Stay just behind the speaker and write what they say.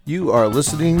You are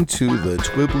listening to the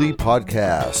Twibbly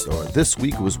Podcast, or This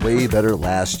Week Was Way Better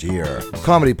Last Year.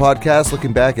 Comedy podcast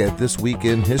looking back at this week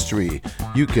in history.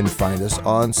 You can find us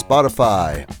on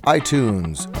Spotify,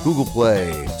 iTunes, Google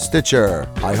Play, Stitcher,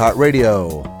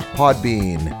 iHeartRadio,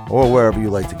 Podbean, or wherever you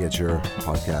like to get your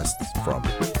podcasts from.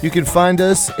 You can find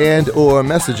us and or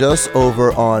message us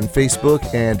over on Facebook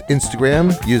and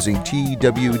Instagram using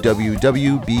TWWWBLY.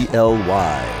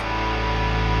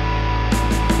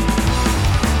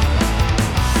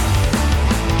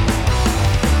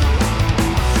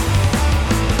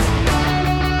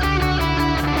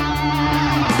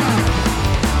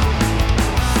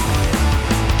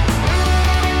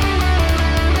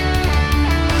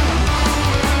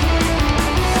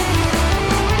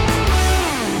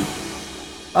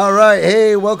 All right,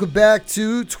 hey, welcome back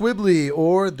to Twibbly,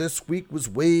 or This Week Was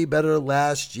Way Better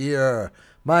Last Year.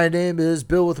 My name is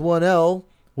Bill with one L.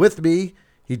 With me,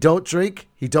 he don't drink,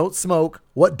 he don't smoke.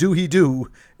 What do he do?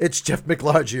 It's Jeff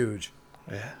McLarge.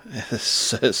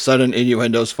 Sudden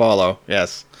innuendos follow.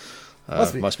 Yes,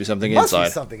 must be something inside.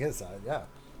 Must be something inside. Yeah.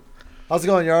 How's it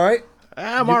going? You all right?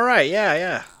 I'm all right.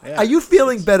 Yeah. Are you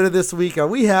feeling better this week? Are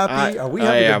we happy? Are we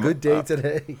having a good day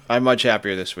today? I'm much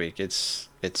happier this week.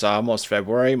 It's almost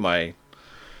February, my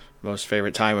most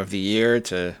favorite time of the year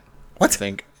to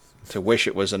wish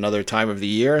it was another time of the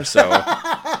year. So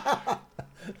I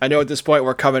know at this point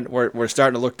we're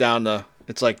starting to look down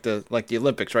it's like the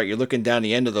Olympics, right? You're looking down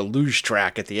the end of the luge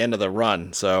track at the end of the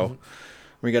run. So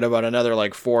we got about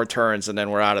another 4 turns and then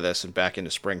we're out of this and back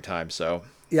into springtime. So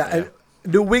yeah. And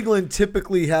New England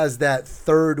typically has that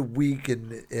third week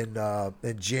in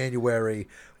January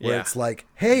where it's like,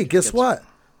 hey, guess what?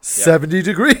 70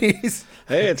 degrees.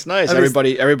 Hey, it's nice.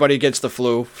 Everybody gets the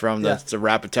flu from the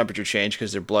rapid temperature change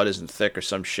because their blood isn't thick or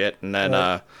some shit, and then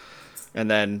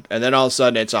and then all of a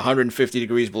sudden it's 150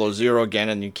 degrees below zero again,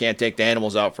 and you can't take the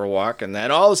animals out for a walk, and then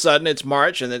all of a sudden it's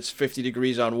March and it's 50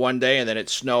 degrees on one day, and then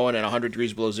it's snowing and 100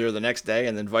 degrees below zero the next day,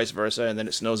 and then vice versa, and then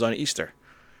it snows on Easter.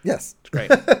 Yes, it's great.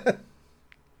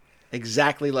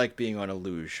 Exactly like being on a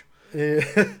luge.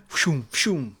 Shoom,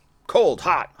 shoom. Cold,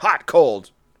 hot,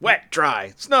 cold. Wet,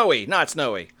 dry, snowy, not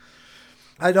snowy.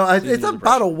 I know. It's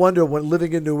about a wonder when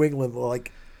living in New England,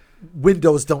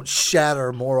 windows don't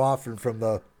shatter more often from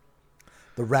the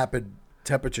rapid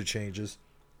temperature changes.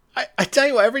 I tell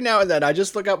you what, every now and then I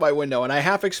just look out my window and I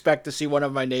half expect to see one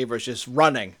of my neighbors just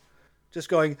running, just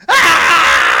going,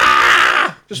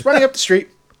 ah! Just running up the street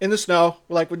in the snow,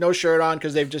 with no shirt on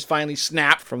because they've just finally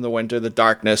snapped from the winter, the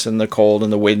darkness and the cold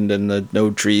and the wind and the no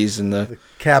trees and the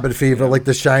cabin fever, like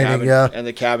The Shining, and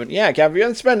the cabin.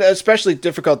 It's been especially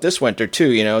difficult this winter too.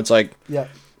 It's like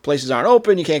places aren't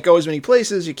open, you can't go as many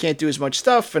places, you can't do as much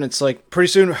stuff, and it's like pretty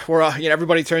soon we're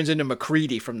everybody turns into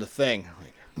McCready from The Thing.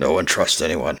 No one trusts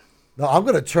anyone. No, I'm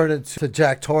gonna turn into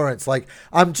Jack Torrance.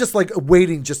 I'm just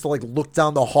waiting just to look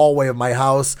down the hallway of my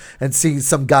house and see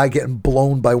some guy getting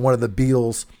blown by one of the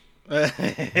beetles. I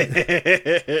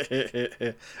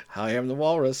am the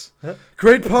walrus.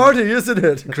 Great party, isn't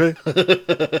it? Great.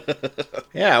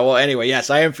 Yeah. Well, anyway, yes,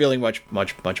 I am feeling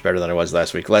much better than I was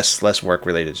last week. Less work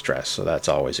related stress, so that's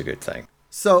always a good thing.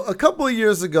 So a couple of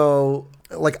years ago,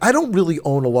 I don't really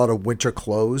own a lot of winter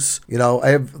clothes. I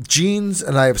have jeans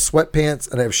and I have sweatpants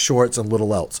and I have shorts and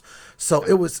little else.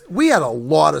 So we had a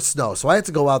lot of snow. So I had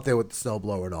to go out there with the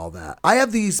snowblower and all that. I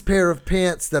have these pair of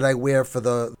pants that I wear for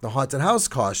the haunted house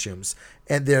costumes,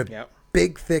 and they're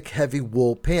big, thick, heavy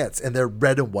wool pants, and they're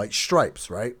red and white stripes,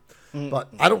 right? But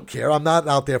I don't care. I'm not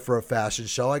out there for a fashion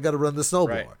show. I got to run the snowblower.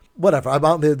 Right. Whatever. I'm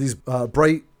out there in these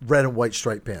bright red and white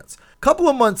striped pants. Couple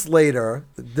of months later,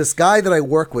 this guy that I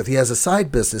work with, he has a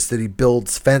side business that he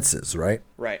builds fences, right?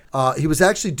 Right. He was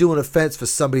actually doing a fence for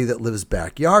somebody that lives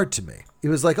backyard to me. He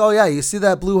was like, "Oh yeah, you see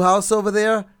that blue house over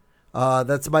there?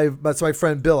 That's my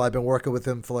friend Bill. I've been working with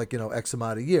him for X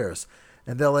amount of years."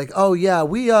 And they're like, "Oh yeah,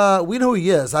 we know who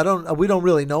he is. We don't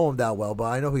really know him that well, but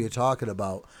I know who you're talking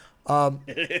about."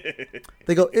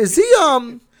 They go, "Is he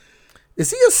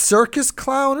a circus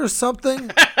clown or something?"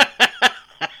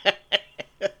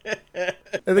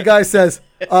 And the guy says,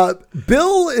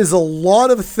 Bill is a lot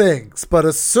of things, but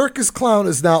a circus clown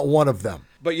is not one of them.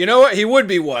 But you know what? He would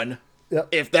be one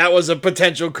if that was a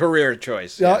potential career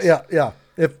choice. Yeah.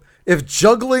 If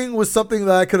juggling was something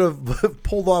that I could have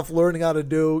pulled off learning how to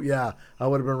do, I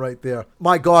would have been right there.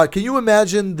 My God, can you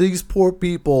imagine these poor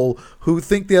people who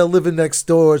think they're living next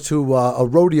door to a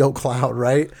rodeo clown,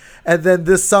 right? And then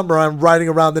this summer I'm riding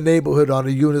around the neighborhood on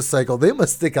a unicycle. They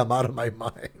must think I'm out of my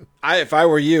mind. If I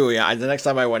were you, the next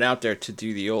time I went out there to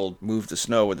do the old move the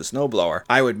snow with the snowblower,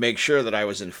 I would make sure that I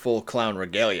was in full clown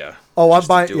regalia. Oh,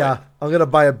 I'm going to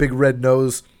buy a big red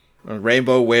nose. A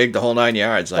rainbow wig, the whole 9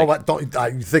 yards. Like,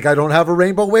 You think I don't have a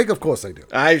rainbow wig? Of course I do.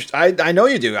 I know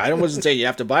you do. I wasn't saying you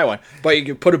have to buy one, but you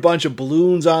can put a bunch of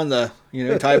balloons on the,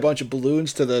 tie a bunch of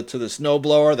balloons to the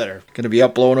snowblower that are going to be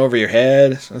up blowing over your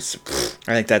head.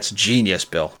 I think that's genius,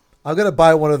 Bill. I'm going to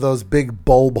buy one of those big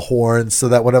bulb horns so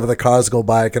that whenever the cars go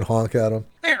by, I can honk at them.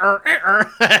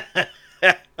 I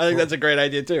think that's a great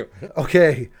idea, too.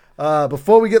 Okay.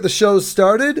 Before we get the show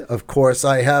started, of course,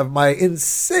 I have my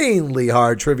insanely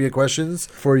hard trivia questions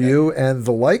for you and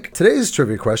the like. Today's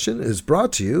trivia question is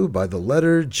brought to you by the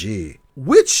letter G.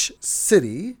 Which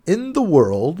city in the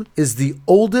world is the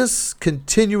oldest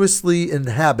continuously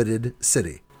inhabited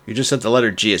city? You just said the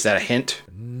letter G. Is that a hint?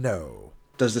 No.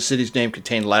 Does the city's name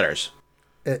contain letters?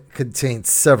 It contains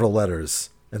several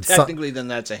letters. And technically, then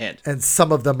that's a hint. And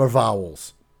some of them are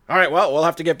vowels. All right, well, we'll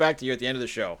have to get back to you at the end of the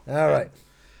show. All right.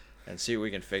 And see what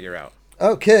we can figure out.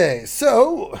 Okay,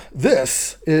 so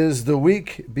this is the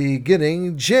week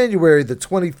beginning January the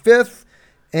 25th.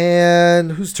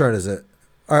 And whose turn is it?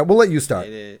 All right, we'll let you start.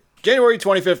 January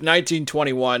 25th,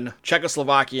 1921,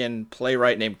 Czechoslovakian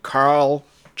playwright named Karl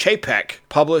Čapek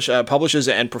publishes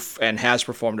and has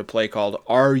performed a play called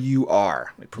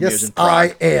RUR. It premieres in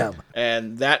Prague. I am.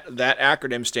 And that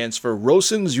acronym stands for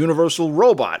Rosen's Universal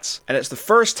Robots. And it's the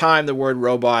first time the word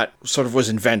robot sort of was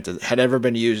invented, had ever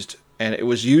been used. And it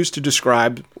was used to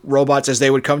describe robots as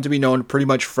they would come to be known pretty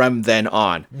much from then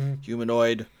on.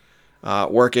 Humanoid,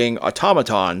 working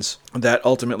automatons that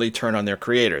ultimately turn on their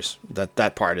creators.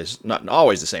 That part is not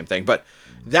always the same thing, but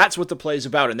that's what the play is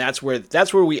about, and that's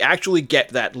where we actually get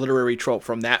that literary trope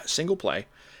from that single play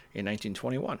in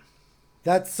 1921.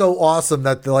 That's so awesome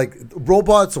that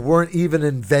robots weren't even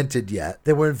invented yet.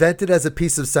 They were invented as a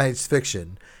piece of science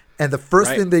fiction, and the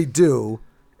first thing they do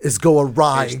is go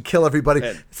awry and kill everybody.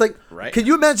 It's like, can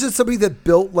you imagine somebody that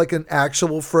built like an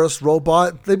actual first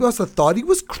robot? They must have thought he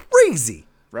was crazy.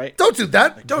 Right. Don't do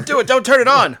that. Don't do it. Don't turn it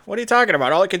on. What are you talking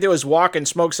about? All it can do is walk and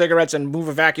smoke cigarettes and move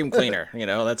a vacuum cleaner.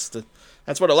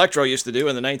 That's what Electro used to do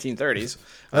in the 1930s.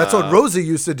 That's what Rosie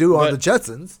used to do on the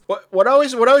Jetsons. What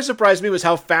always surprised me was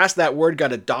how fast that word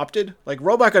got adopted. Like,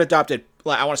 robot got adopted,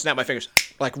 I want to snap my fingers,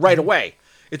 like right away.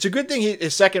 It's a good thing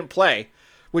his second play,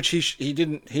 which he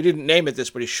didn't name it this,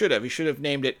 but he should have. He should have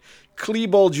named it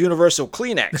Klebold Universal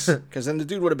Kleenex, because then the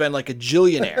dude would have been like a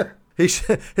jillionaire.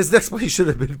 His next play should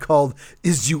have been called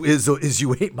Is You Is or Is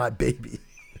You Ain't My Baby.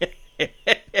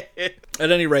 At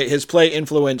any rate, his play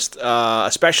influenced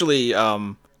especially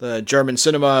the German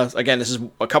cinema. Again, this is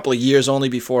a couple of years only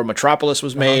before Metropolis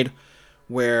was made,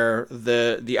 where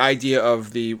the idea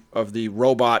of the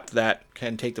robot that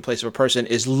can take the place of a person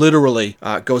is literally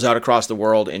goes out across the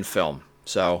world in film.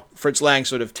 So Fritz Lang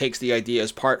sort of takes the idea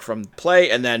as part from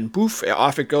play, and then poof,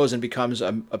 off it goes and becomes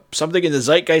something in the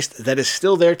zeitgeist that is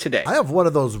still there today. I have one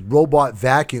of those robot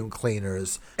vacuum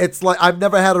cleaners. It's like I've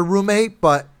never had a roommate,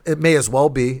 but it may as well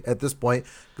be at this point.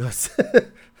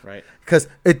 Right. Because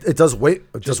it does way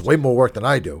more work than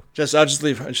I do. I'll just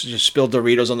leave. I just spill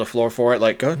Doritos on the floor for it.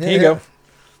 Like, here you go.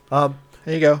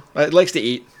 Here you go. It likes to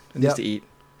eat. It needs to eat.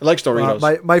 It likes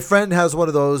Doritos. My friend has one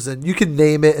of those, and you can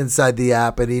name it inside the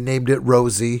app, and he named it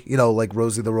Rosie, like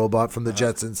Rosie the robot from the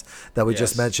Jetsons that we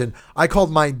just mentioned. I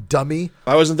called mine Dummy.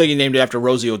 I wasn't thinking he named it after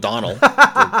Rosie O'Donnell,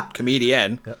 the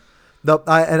comedian. Yep. No,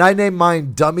 I named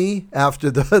mine Dummy after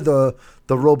the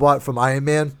robot from Iron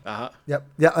Man. Yep.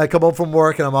 Yeah, I come home from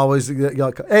work, and I'm always,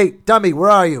 hey, Dummy, where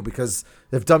are you? Because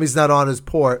if Dummy's not on his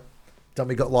port,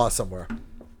 Dummy got lost somewhere.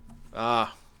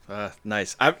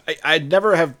 Nice. I'd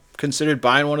never have considered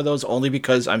buying one of those, only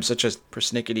because I'm such a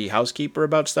persnickety housekeeper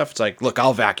about stuff. It's like, look,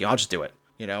 I'll vacuum. I'll just do it.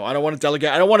 I don't want to delegate.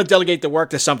 I don't want to delegate the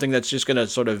work to something that's just going to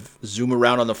sort of zoom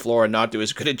around on the floor and not do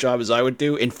as good a job as I would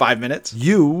do in 5 minutes.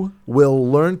 You will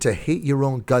learn to hate your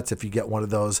own guts if you get one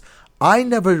of those. I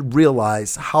never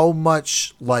realized how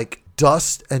much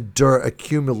dust and dirt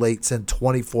accumulates in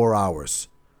 24 hours.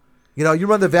 You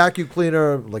run the vacuum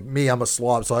cleaner, like me, I'm a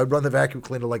slob, so I run the vacuum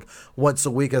cleaner once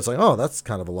a week. It's like, oh, that's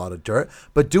kind of a lot of dirt.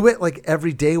 But do it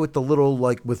every day with the little,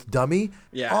 with Dummy.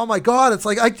 Yeah. Oh my God, it's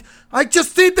like, I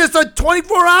just did this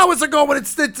 24 hours ago when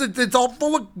it's all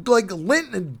full of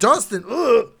lint and dust and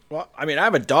ugh. Well, I mean, I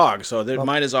have a dog, so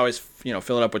mine is always,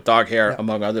 filling up with dog hair,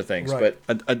 among other things. Right.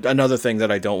 But another thing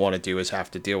that I don't want to do is have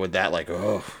to deal with that,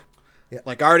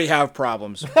 Like, I already have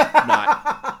problems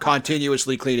not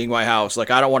continuously cleaning my house. Like,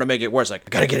 I don't want to make it worse. Like, I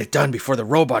got to get it done before the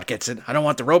robot gets in. I don't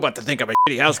want the robot to think I'm a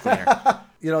shitty house cleaner.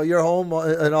 You're home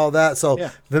and all that. So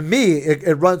for me,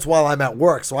 it runs while I'm at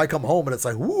work. So I come home and it's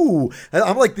like, woo. And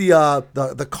I'm like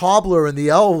the cobbler and the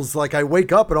elves. Like, I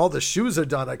wake up and all the shoes are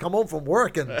done. I come home from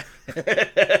work and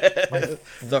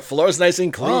the floor's nice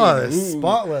and clean. Oh, it's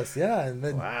spotless. Yeah. And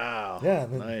then, wow. Yeah.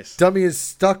 And Nice. Dummy is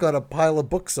stuck on a pile of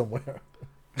books somewhere.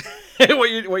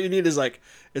 what you need is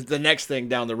the next thing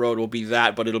down the road will be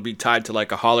that, but it'll be tied to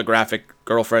like a holographic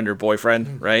girlfriend or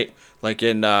boyfriend, right? Like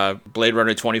in Blade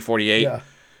Runner 2048,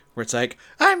 where it's like,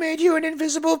 I made you an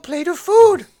invisible plate of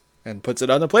food, and puts it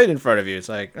on the plate in front of you. It's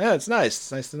like, yeah, it's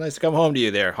nice. It's nice to come home to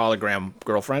you there, hologram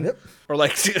girlfriend. Yep. Or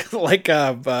like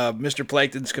Mr.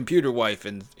 Plankton's computer wife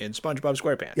in SpongeBob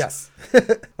SquarePants. Yes.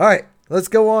 All right. Let's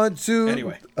go on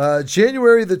to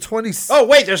January the 26th. Oh,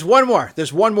 wait, there's one more.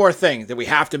 There's one more thing that we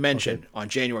have to mention on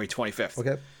January 25th.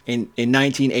 Okay. In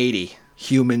 1980,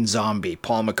 Human Zombie,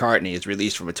 Paul McCartney, is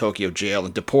released from a Tokyo jail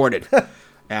and deported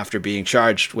after being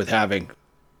charged with having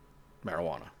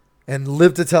marijuana. And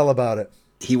lived to tell about it.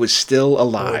 He was still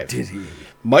alive. Oh, did he?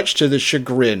 Much to the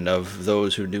chagrin of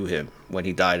those who knew him when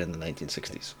he died in the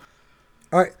 1960s.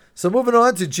 All right, so moving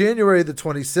on to January the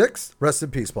 26th. Rest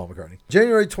in peace, Paul McCartney.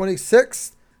 January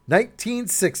 26th,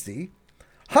 1960.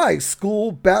 High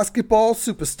school basketball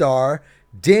superstar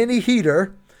Danny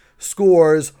Heater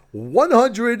scores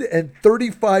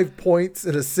 135 points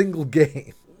in a single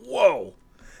game. Whoa.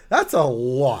 That's a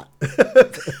lot.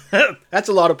 That's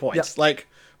a lot of points. Yeah. Like,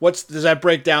 does that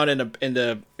break down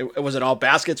into was it all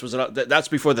baskets? Was it that's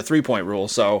before the 3-point rule?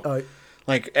 So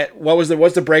what's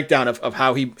the breakdown of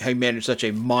how he managed such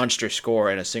a monster score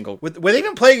in a single? Were they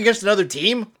even playing against another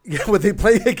team? Yeah, were they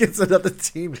playing against another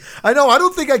team? I know. I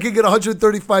don't think I could get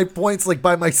 135 points like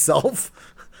by myself,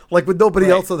 like with nobody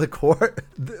else on the court.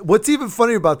 What's even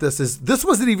funnier about this is this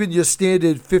wasn't even your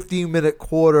standard 15-minute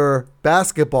quarter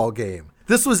basketball game.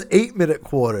 This was 8-minute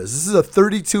quarters. This is a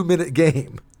 32-minute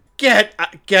game. Get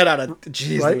out of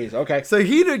jeez Louise. Okay. So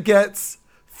Heater gets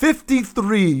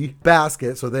 53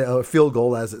 baskets, or a field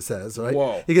goal, as it says, right?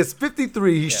 Whoa. He gets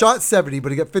 53. He shot 70,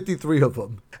 but he got 53 of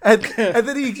them. And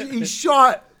then he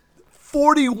shot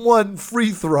 41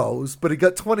 free throws, but he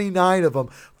got 29 of them.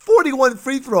 41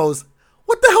 free throws.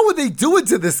 What the hell were they doing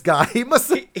to this guy? He must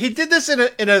have... He did this in a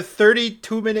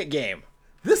 32-minute game.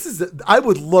 I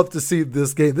would love to see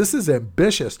this game. This is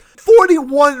ambitious.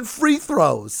 41 free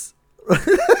throws.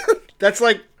 That's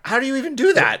like, how do you even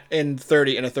do that in a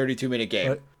 32-minute game?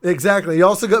 Right. Exactly. He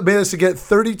also managed to get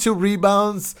 32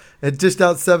 rebounds and dished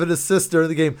out 7 assists during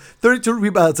the game. 32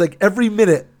 rebounds, like every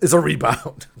minute is a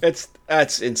rebound.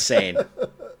 That's insane.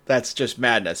 That's just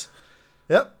madness.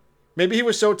 Yep. Maybe he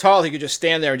was so tall he could just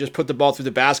stand there and just put the ball through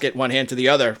the basket, one hand to the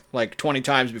other, like 20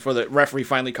 times before the referee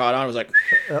finally caught on. It was like...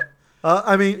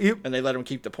 Yep. And they let him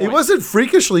keep the point. He wasn't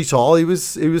freakishly tall. He was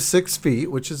 6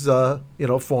 feet, which is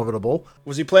formidable.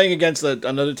 Was he playing against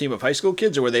another team of high school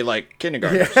kids, or were they like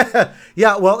kindergartners?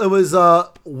 Yeah. Well, it was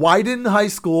Wyden High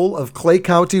School of Clay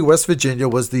County, West Virginia,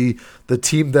 was the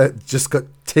team that just got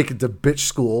taken to bitch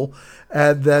school.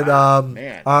 And then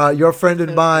your friend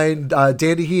and mine,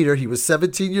 Danny Heater, he was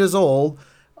 17 years old.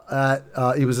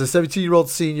 He was a 17-year-old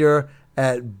senior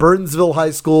at Burnsville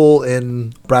High School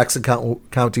in Braxton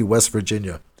County, West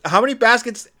Virginia. How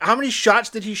many shots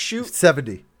did he shoot?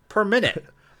 70. Per minute?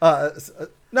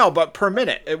 No, but per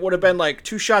minute. It would have been like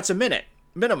 2 shots a minute,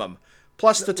 minimum.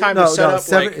 Plus the time to set up.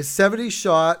 70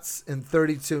 shots in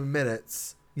 32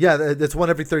 minutes. Yeah, that's one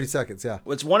every 30 seconds, yeah.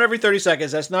 It's one every 30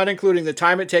 seconds. That's not including the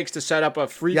time it takes to set up a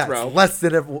free throw. It's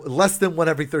less than one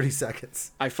every 30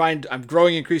 seconds. I'm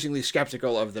growing increasingly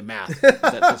skeptical of the math that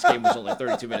this game was only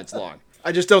 32 minutes long.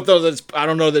 I just don't know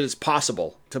that it's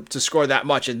possible to score that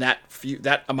much in that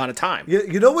amount of time.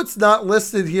 You know what's not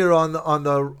listed here on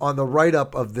the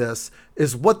write-up of this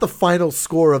is what the final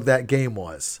score of that game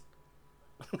was.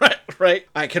 Right.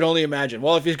 I can only imagine.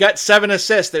 Well, if you've got 7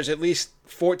 assists, there's at least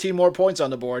 14 more points on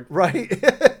the board. Right.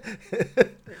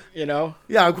 You know?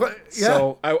 Yeah.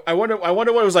 So I wonder what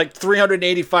it was like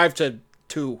 385 to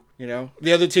 2, you know?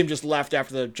 The other team just left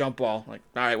after the jump ball. Like,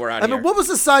 all right, we're out of here. I mean, what was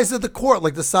the size of the court?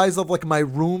 Like the size of like my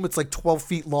room? It's like 12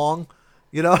 feet long,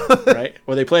 you know? Right.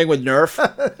 Were they playing with Nerf?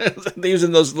 They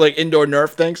using those like indoor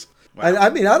Nerf things? Wow. I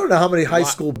mean, I don't know how many high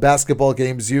school basketball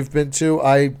games you've been to.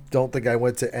 I don't think I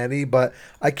went to any, but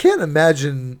I can't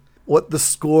imagine what the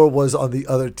score was on the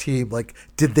other team. Like,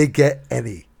 did they get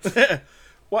any?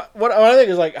 What I think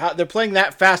is like how they're playing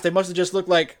that fast. They must have just looked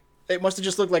like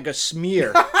a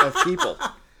smear of people.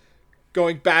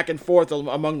 going back and forth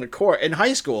among the court. In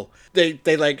high school, they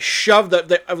like shoved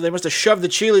they must have shoved the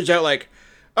cheerleaders out like,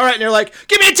 all right, and they're like,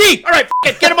 give me a tee. All right,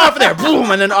 get them off of there.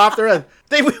 Boom, and then off the run.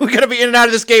 We're going to be in and out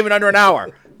of this game in under an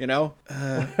hour, you know?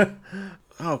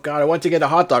 Oh, God, I went to get a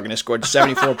hot dog and I scored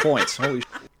 74 points. Holy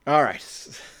All right.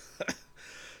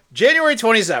 January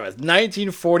 27th,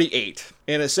 1948,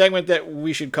 in a segment that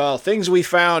we should call Things We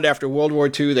Found After World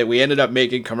War II that we ended up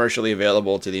making commercially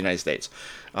available to the United States.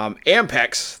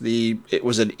 Ampex, it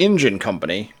was an engine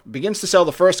company, begins to sell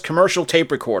the first commercial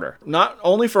tape recorder, not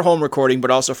only for home recording,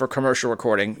 but also for commercial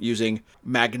recording using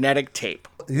magnetic tape.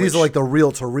 These are like the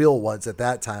reel-to-reel ones at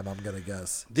that time, I'm going to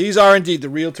guess. These are indeed the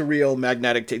reel-to-reel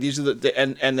magnetic tape. These are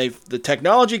the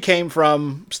technology came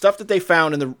from stuff that they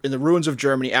found in the ruins of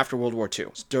Germany after World War II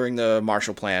during the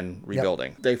Marshall Plan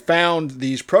rebuilding. Yep. They found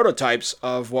these prototypes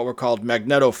of what were called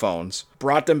magnetophones,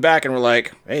 brought them back, and were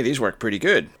like, hey, these work pretty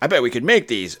good. I bet we could make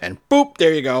these. And boop,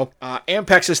 there you go.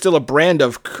 Ampex is still a brand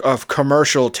of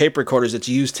commercial tape recorders that's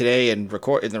used today in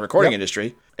the recording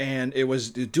industry. And it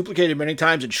was duplicated many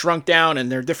times and shrunk down,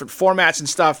 and there are different formats and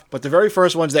stuff. But the very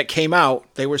first ones that came out,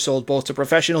 they were sold both to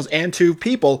professionals and to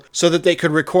people so that they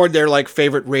could record their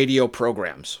favorite radio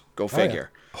programs. Go figure.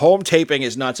 Oh, yeah. Home taping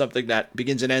is not something that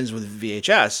begins and ends with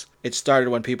VHS. It started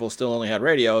when people still only had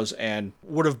radios and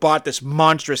would have bought this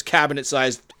monstrous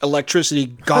cabinet-sized electricity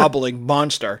gobbling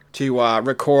monster to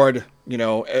record,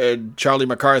 Charlie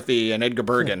McCarthy and Edgar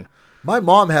Bergen. My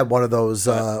mom had one of those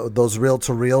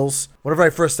reel-to-reels. Whenever I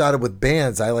first started with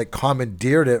bands, I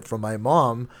commandeered it from my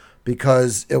mom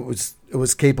because it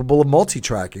was capable of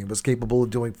multi-tracking. It was capable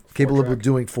of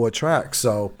doing 4 tracks.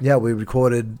 So yeah, we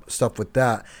recorded stuff with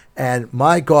that. And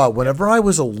my God, whenever I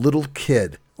was a little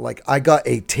kid, I got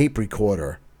a tape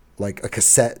recorder, a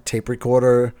cassette tape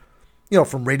recorder.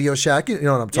 From Radio Shack, you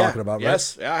know what I'm talking about, right?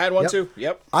 Yes, yeah, I had one too.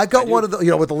 Yep. I got one of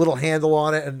the, with a little handle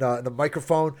on it and the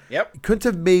microphone. Yep. It couldn't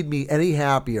have made me any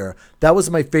happier. That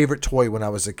was my favorite toy when I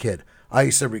was a kid. I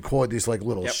used to record these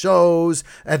little shows,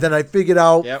 and then I figured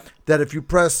out that if you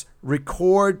press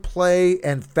record, play,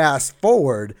 and fast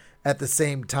forward at the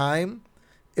same time,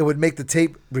 it would make the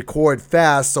tape record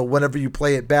fast. So whenever you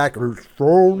play it back, it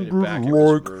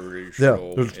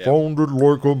sounded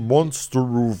like a monster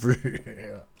movie.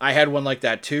 I had one like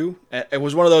that too. It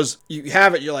was one of those, you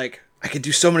have it, you're like, I could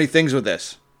do so many things with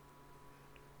this.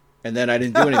 And then I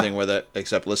didn't do anything with it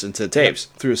except listen to tapes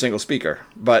through a single speaker.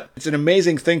 But it's an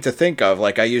amazing thing to think of.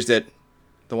 I used it,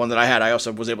 the one that I had, I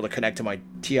also was able to connect to my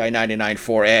TI-99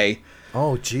 4A.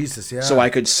 Oh, Jesus, yeah. So I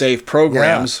could save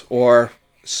programs or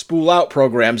spool out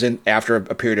programs after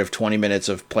a period of 20 minutes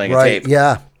of playing a tape.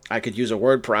 Yeah. I could use a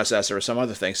word processor or some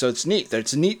other thing. So it's neat.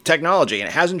 It's a neat technology, and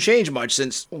it hasn't changed much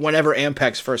since whenever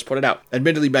Ampex first put it out.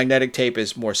 Admittedly, magnetic tape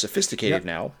is more sophisticated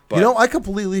now. But I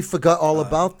completely forgot all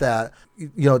about that.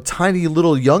 Tiny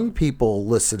little young people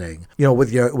listening,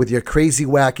 with your crazy,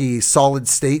 wacky solid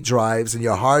state drives and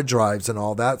your hard drives and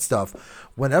all that stuff.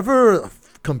 Whenever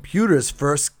computers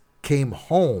first came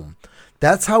home,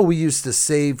 that's how we used to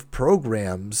save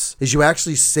programs, is you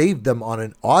actually saved them on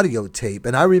an audio tape.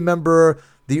 And I remember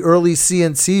the early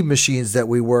CNC machines that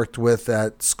we worked with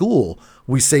at school,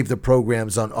 we saved the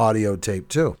programs on audio tape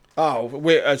too. Oh,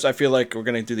 wait, I feel like we're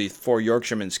going to do the 4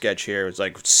 Yorkshiremen sketch here. It's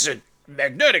like,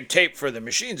 magnetic tape for the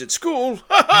machines at school.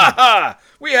 Ha ha ha!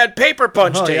 We had paper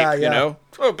punch tape,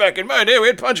 Oh, back in my day, we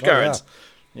had punch cards.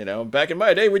 Yeah. Back in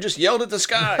my day, we just yelled at the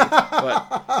sky.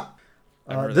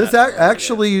 But this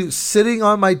actually, sitting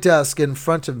on my desk in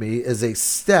front of me is a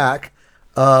stack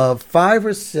of 5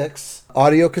 or 6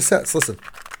 audio cassettes. Listen.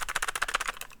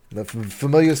 The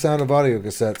familiar sound of audio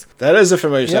cassettes. That is a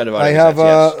familiar sound of audio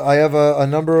cassettes, I have a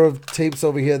number of tapes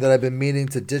over here that I've been meaning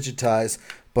to digitize,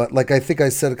 but I think I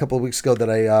said a couple of weeks ago that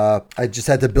I just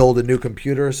had to build a new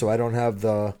computer, so I don't have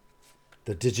the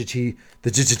digitizing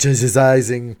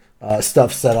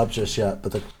stuff set up just yet.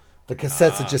 But the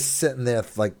cassettes are just sitting there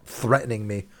threatening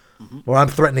me. Mm-hmm. Or I'm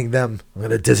threatening them. I'm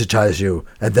going to digitize you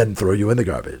and then throw you in the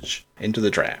garbage. Into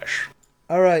the trash.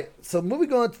 All right, so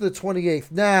moving on to the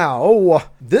 28th. Now,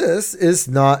 this is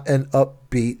not an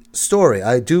upbeat story.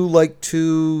 I do like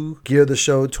to gear the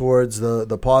show towards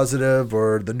the positive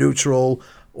or the neutral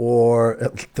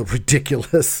or the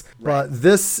ridiculous. Right. But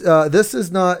this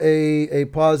is not a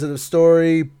positive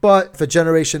story, but for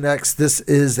Generation X, this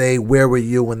is a where were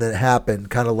you when that happened,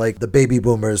 kind of like the baby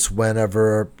boomers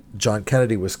whenever John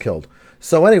Kennedy was killed.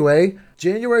 So anyway,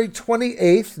 January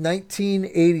 28th,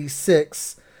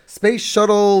 1986, Space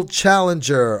Shuttle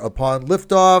Challenger, upon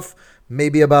liftoff,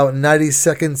 maybe about 90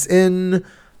 seconds in,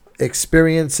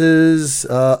 experiences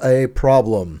a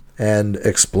problem and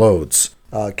explodes.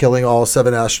 killing all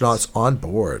 7 astronauts on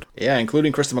board. Yeah,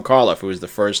 including Krista McAuliffe, who was the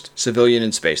first civilian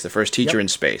in space, the first teacher in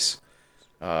space.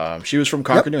 She was from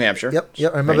Concord, New Hampshire. Yep,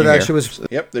 I remember that. She was.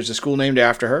 Yep, there's a school named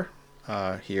after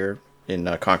her here in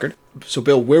Concord. So,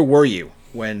 Bill, where were you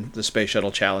when the Space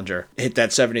Shuttle Challenger hit that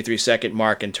 73-second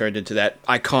mark and turned into that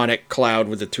iconic cloud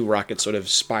with the 2 rockets sort of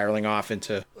spiraling off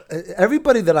into...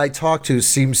 Everybody that I talk to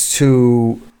seems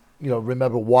to,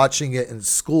 remember watching it in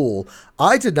school.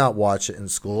 I did not watch it in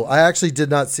school. I actually did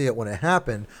not see it when it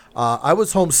happened. I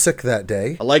was homesick that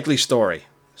day. A likely story,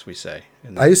 as we say.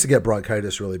 I used to get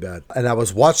bronchitis really bad. And I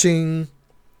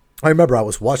remember I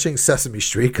was watching Sesame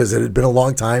Street because it had been a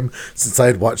long time since I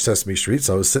had watched Sesame Street.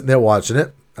 So I was sitting there watching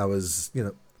it. I was,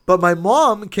 but my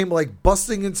mom came like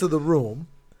busting into the room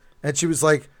and she was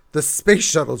like, the space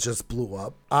shuttle just blew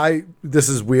up. This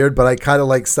is weird, but I kind of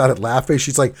like started laughing.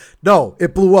 She's like, no,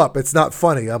 it blew up. It's not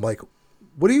funny. I'm like,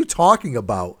 what are you talking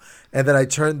about? And then I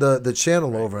turned the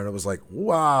channel over and it was like,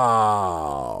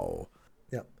 wow.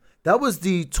 Yeah. That was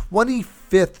the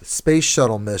 25th space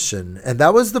shuttle mission. And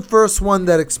that was the first one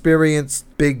that experienced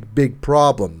big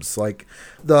problems. Like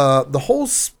the whole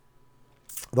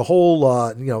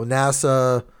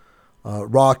NASA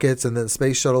rockets and then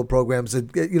space shuttle programs.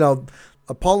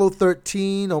 Apollo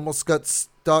 13 almost got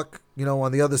stuck,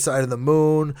 on the other side of the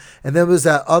moon, and there was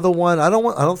that other one. I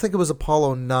don't think it was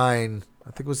Apollo 9.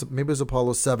 I think maybe it was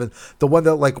Apollo 7, the one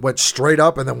that like went straight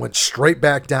up and then went straight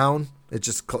back down.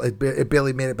 It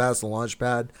barely made it past the launch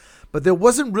pad. But there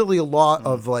wasn't really a lot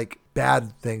of like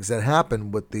bad things that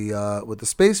happened with the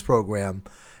space program.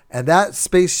 And that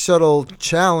Space Shuttle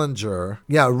Challenger,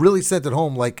 really sent it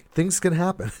home like things can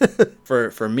happen.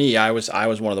 For me, I was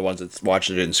one of the ones that watched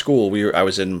it in school.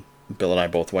 Bill and I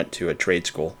both went to a trade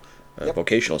school,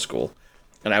 vocational school,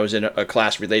 and I was in a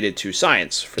class related to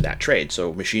science for that trade,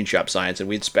 so machine shop science, and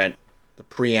we'd spent the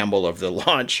preamble of the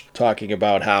launch talking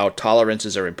about how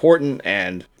tolerances are important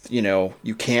and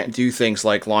you can't do things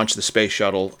like launch the space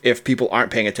shuttle if people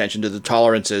aren't paying attention to the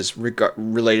tolerances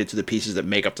related to the pieces that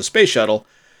make up the space shuttle.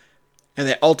 And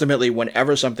that ultimately,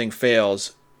 whenever something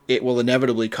fails, it will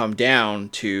inevitably come down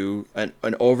to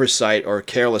an oversight or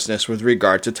carelessness with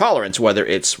regard to tolerance, whether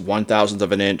it's 1,000th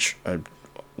of an inch,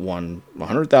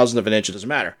 100,000th of an inch, it doesn't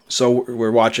matter. So we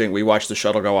watch the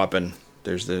shuttle go up and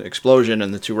there's the explosion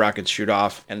and the 2 rockets shoot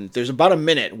off. And there's about a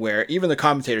minute where even the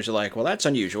commentators are like, well, that's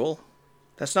unusual.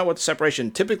 That's not what the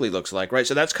separation typically looks like, right?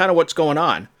 So that's kind of what's going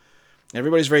on.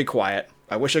 Everybody's very quiet.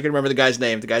 I wish I could remember the guy's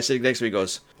name. The guy sitting next to me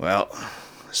goes, well...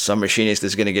 some machinist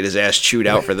is going to get his ass chewed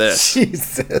out for this.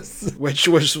 Jesus. Which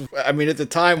was, at the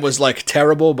time was like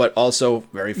terrible, but also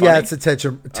very funny. Yeah, it's a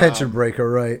tension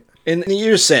breaker, right? In the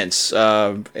years since,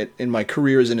 in my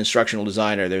career as an instructional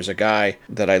designer, there's a guy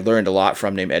that I learned a lot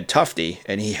from named Ed Tufte,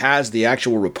 and he has the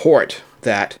actual report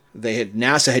that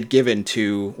NASA had given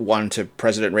to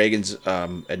President Reagan's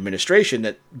administration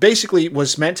that basically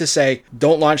was meant to say,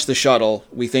 don't launch the shuttle.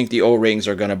 We think the O-rings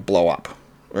are going to blow up,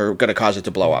 or going to cause it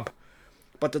to blow up.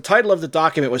 But the title of the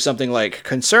document was something like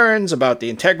Concerns about the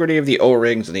Integrity of the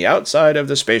O-rings and the Outside of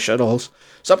the Space Shuttle's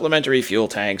Supplementary Fuel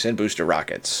Tanks and Booster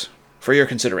Rockets for your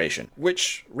consideration.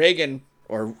 Which Reagan,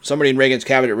 or somebody in Reagan's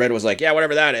cabinet read was like, yeah,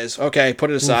 whatever that is. Okay,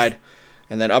 put it aside.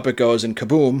 And then up it goes and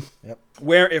kaboom. Yep.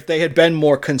 Where if they had been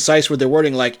more concise with their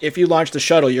wording, like, if you launch the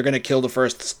shuttle, you're going to kill the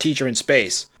first teacher in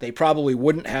space, they probably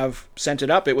wouldn't have sent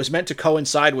it up. It was meant to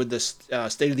coincide with this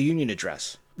State of the Union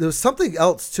address. There was something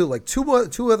else too, like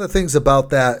two other things about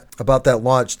that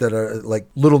launch that are like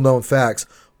little known facts.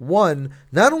 One,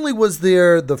 not only was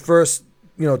there the first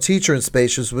teacher in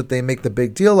space, which is what they make the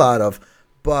big deal out of,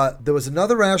 but there was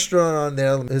another astronaut on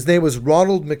there. His name was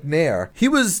Ronald McNair. He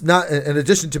was not, in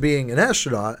addition to being an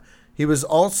astronaut, he was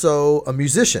also a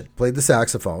musician, played the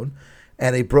saxophone,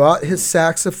 and he brought his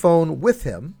saxophone with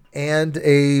him and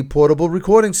a portable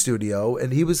recording studio,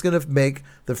 and he was going to make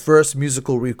the first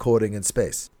musical recording in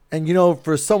space. And,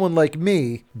 for someone like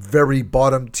me, very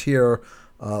bottom tier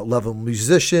level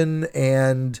musician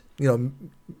and,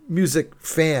 music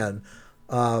fan,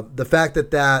 the fact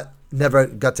that never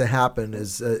got to happen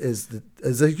is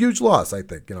a huge loss, I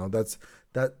think.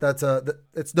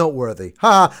 It's noteworthy.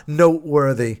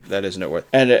 Noteworthy. That is noteworthy.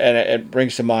 And it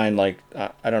brings to mind, like,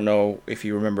 I don't know if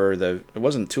you remember it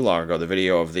wasn't too long ago, the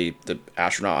video of the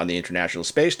astronaut on the International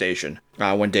Space Station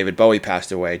when David Bowie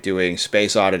passed away doing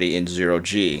Space Oddity in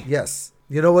 0G. Yes.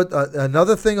 You know what?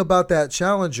 Another thing about that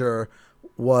Challenger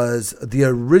was the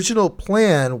original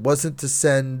plan wasn't to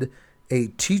send a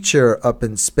teacher up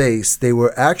in space. They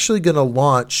were actually going to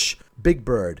launch Big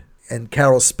Bird and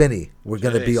Carol Spinney were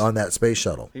going to be on that space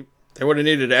shuttle. They would have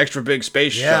needed an extra big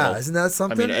space shuttle. Yeah, isn't that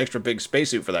something? An extra big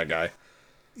spacesuit for that guy.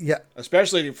 Yeah.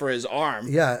 especially for his arm.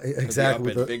 Yeah, to be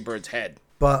exactly. up in Big Bird's head.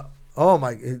 But oh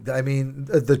my! I mean,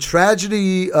 the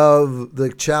tragedy of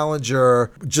the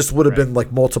Challenger just would have been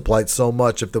like multiplied so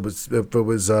much if it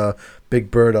was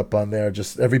Big Bird up on there.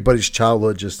 Just everybody's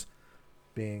childhood just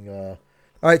being.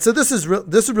 All right, so this is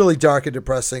really dark and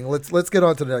depressing. Let's get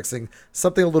on to the next thing.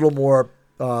 Something a little more.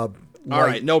 All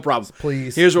right, no problem.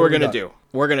 Please. Here's what we're gonna do.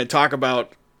 We're gonna talk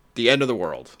about the end of the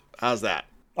world. How's that?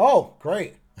 Oh,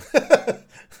 great.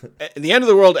 The end of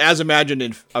the world as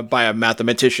imagined by a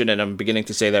mathematician, and I'm beginning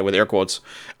to say that with air quotes,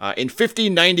 in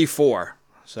 1594.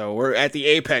 So we're at the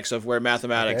apex of where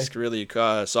mathematics really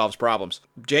solves problems.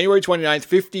 January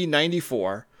 29th,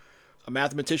 1594, a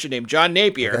mathematician named John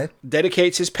Napier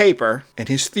dedicates his paper and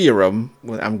his theorem,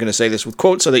 I'm going to say this with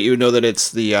quotes so that you know that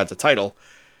it's the title,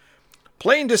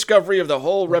 Plain Discovery of the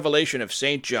Whole Revelation of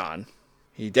St. John.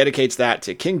 He dedicates that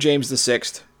to King James VI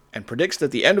and predicts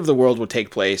that the end of the world would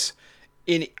take place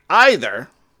in either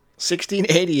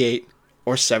 1688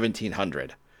 or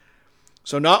 1700.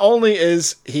 So not only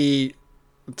is he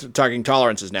talking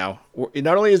tolerances now,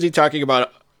 not only is he talking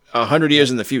about 100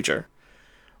 years in the future,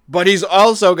 but he's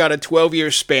also got a 12-year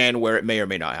span where it may or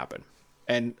may not happen.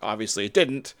 And obviously it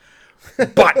didn't.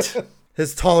 But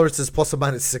his tolerance is plus or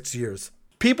minus 6 years.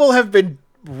 People have been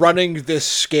running this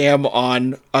scam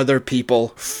on other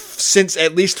people since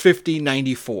at least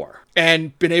 1594.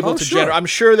 And been able to generate. I'm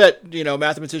sure that,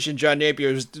 mathematician John Napier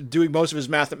is doing most of his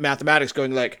mathematics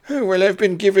going like, well, I've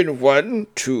been given 1,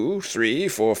 2, 3,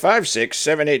 4, 5, 6,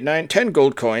 7, 8, 9, 10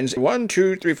 gold coins, 1,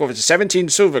 2, 3, 4, 5, 17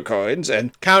 silver coins,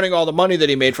 and counting all the money that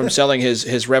he made from selling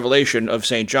his Revelation of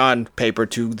St. John paper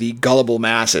to the gullible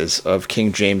masses of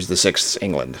King James VI's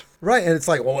England. Right, and it's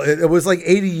like, well, it was like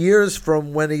 80 years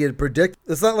from when he had predicted.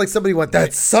 It's not like somebody went,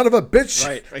 that son of a bitch,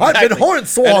 right, exactly. I've been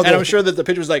hornswoggled. And I'm sure that the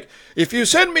pitcher was like, if you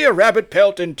send me a rabbit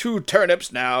pelt and 2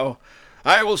 turnips now,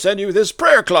 I will send you this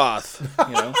prayer cloth,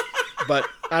 But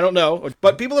I don't know.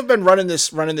 But people have been running this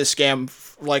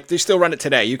scam, like they still run it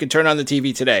today. You can turn on the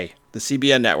TV today, the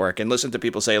CBN network, and listen to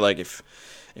people say, like, if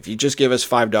you just give us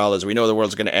 $5, we know the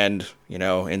world's going to end,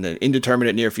 in the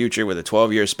indeterminate near future with a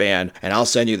 12-year span, and I'll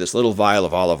send you this little vial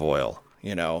of olive oil,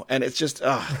 And it's just,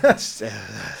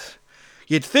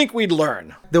 you'd think we'd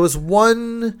learn. There was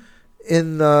one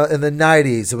in the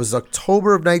 90s. It was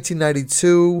October of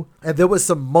 1992, and there was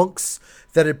some monks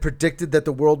that had predicted that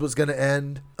the world was going to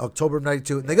end October of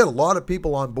 92, and they got a lot of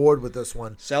people on board with this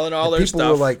one. Selling all their stuff.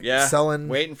 People were selling.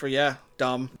 Waiting for,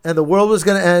 dumb. And the world was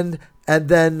going to end. And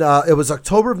then it was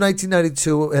October of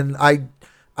 1992, and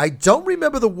I don't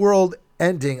remember the world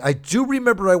ending. I do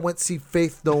remember I went to see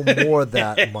Faith No More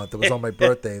that month. It was on my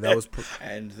birthday. That was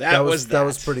that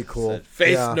was pretty cool.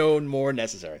 Faith No More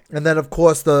necessary. And then of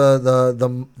course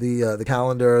the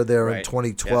calendar there in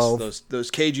 2012. Yes,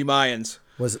 those cagey Mayans.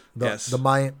 Was the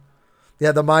Mayan?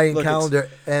 Yeah, the Mayan calendar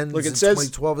ends in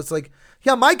 2012. It's like,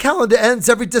 yeah, my calendar ends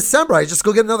every December. I just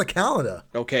go get another calendar.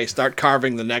 Okay, start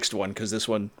carving the next one because this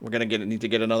one we're gonna need to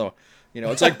get another one.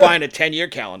 It's like buying a 10-year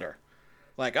calendar.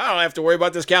 Like, I don't have to worry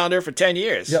about this calendar for 10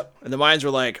 years. Yep. And the Mayans were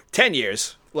like, 10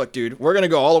 years? Look, dude, we're going to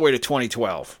go all the way to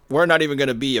 2012. We're not even going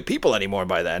to be a people anymore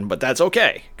by then, but that's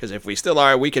okay. Because if we still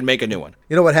are, we can make a new one.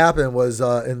 You know what happened was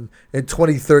in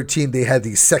 2013, they had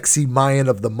the sexy Mayan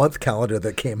of the month calendar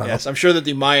that came out. Yes, I'm sure that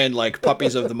the Mayan, like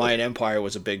Puppies of the Mayan Empire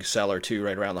was a big seller too,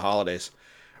 right around the holidays.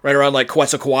 Right around like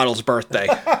Quetzalcoatl's birthday.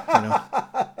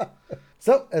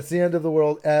 So, that's the end of the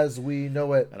world as we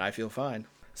know it. And I feel fine.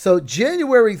 So,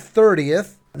 January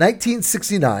 30th,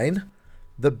 1969,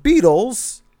 the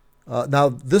Beatles. Now,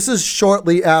 this is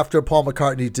shortly after Paul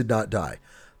McCartney did not die.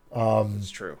 It's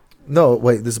true. No,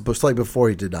 wait, this is slightly before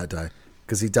he did not die,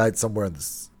 because he died somewhere in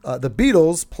this. The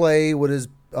Beatles play what is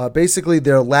basically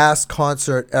their last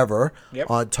concert ever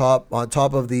on top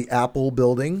of the Apple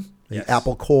building, the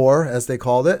Apple Core, as they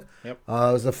called it. Yep. It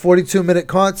was a 42-minute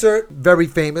concert, very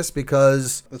famous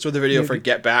because... That's where the video for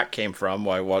Get Back came from.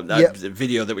 The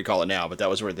video that we call it now, but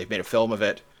that was where they made a film of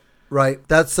it. Right.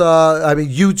 That's,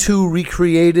 U2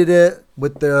 recreated it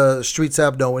with the Streets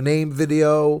Have No Name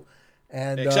video.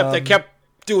 And except they kept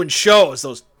doing shows,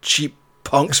 those cheap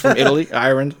punks from Italy,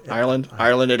 Ireland,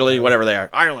 Italy, whatever they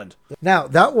are. Ireland. Now,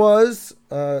 that was,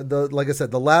 like I said,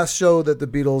 the last show that the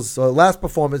Beatles, last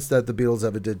performance that the Beatles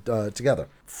ever did together.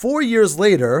 4 years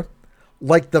later,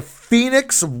 like the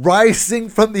phoenix rising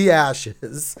from the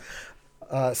ashes,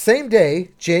 same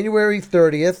day, January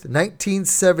 30th,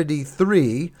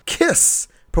 1973, Kiss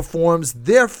performs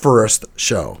their first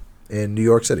show in New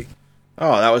York City.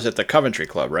 Oh, that was at the Coventry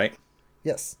Club, right?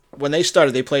 Yes. When they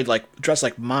started, they played dressed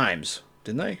like mimes,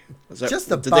 didn't they?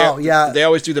 Just about, yeah. Did they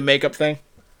always do the makeup thing?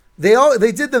 They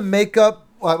did the makeup.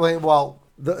 Well,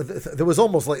 there was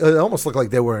almost like it almost looked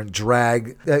like they were in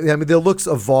drag. I mean, their looks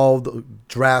evolved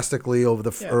drastically over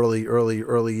the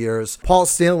early years. Paul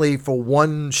Stanley, for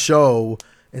one show,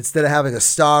 instead of having a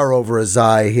star over his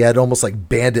eye, he had almost like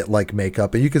bandit-like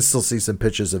makeup, and you can still see some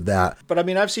pictures of that. But I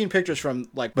mean, I've seen pictures from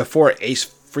like before Ace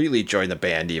Frehley joined the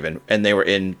band, even, and they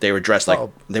were dressed like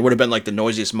they would have been like the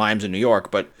noisiest mimes in New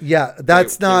York. But yeah, they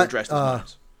were dressed as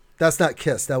mimes. That's not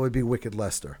Kiss. That would be Wicked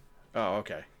Lester. Oh,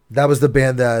 okay. That was the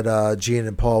band that Gene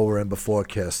and Paul were in before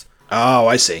Kiss. Oh,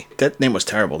 I see. That name was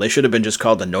terrible. They should have been just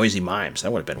called the Noisy Mimes.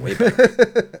 That would have been way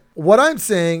better. What I'm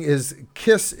saying is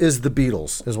Kiss is the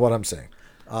Beatles, is what I'm saying.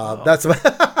 That's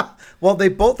well, they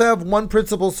both have one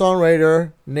principal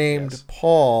songwriter named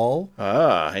Paul.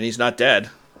 And he's not dead.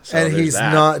 So and he's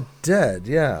not dead.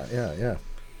 Yeah.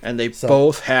 And they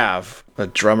both have a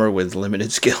drummer with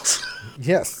limited skills.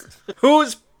 Yes.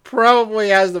 Who's probably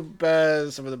has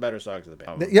some of the better songs of the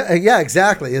band. Yeah,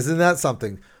 exactly. Isn't that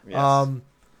something? Yes.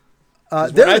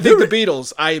 When I think the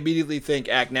Beatles, I immediately think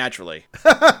Act Naturally.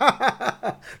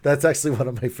 That's actually one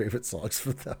of my favorite songs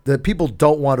for them. The people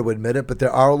don't want to admit it, but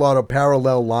there are a lot of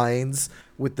parallel lines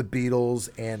with the Beatles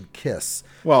and Kiss.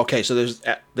 Well, okay, so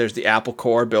there's the Apple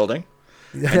Corps building,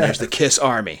 and there's the Kiss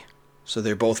Army. So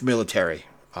they're both military,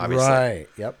 obviously. Right,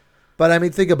 yep. But I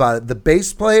mean, think about it. The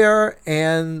bass player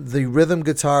and the rhythm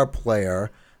guitar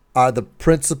player are the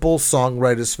principal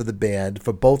songwriters for the band,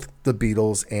 for both the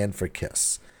Beatles and for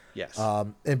Kiss. Yes.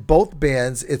 In both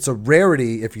bands, it's a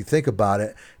rarity if you think about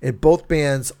it. In both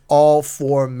bands, all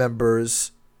four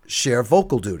members share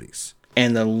vocal duties.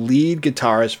 And the lead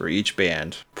guitarist for each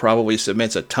band probably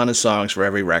submits a ton of songs for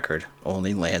every record,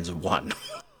 only lands one.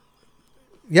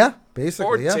 Yeah,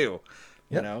 basically. Or two,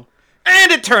 you know.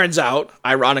 And it turns out,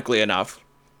 ironically enough,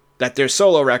 that their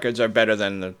solo records are better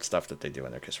than the stuff that they do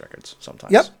in their Kiss records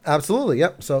sometimes. Yep, absolutely.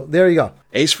 Yep. So there you go.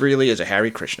 Ace Frehley is a Hare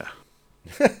Krishna.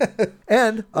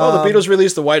 And the Beatles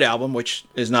released the White Album, which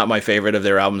is not my favorite of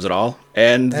their albums at all,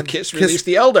 and Kiss released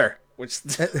the Elder, which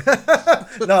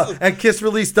and Kiss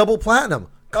released Double Platinum.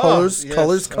 Colors.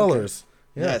 Okay.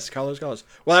 Yeah. Yes, colors.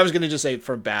 Well, I was going to just say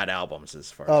for bad albums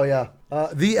as far. Oh yeah,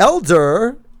 the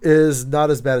Elder is not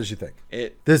as bad as you think.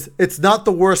 It's not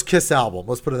the worst Kiss album.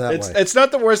 Let's put it that way. It's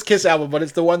not the worst Kiss album, but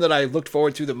it's the one that I looked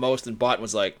forward to the most and bought and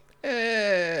was like,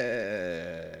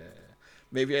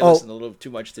 maybe I listened a little too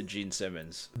much to Gene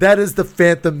Simmons. That is the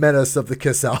Phantom Menace of the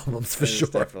Kiss albums for sure.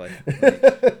 Definitely.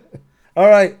 All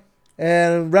right,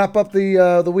 and wrap up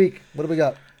the week. What do we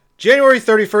got? January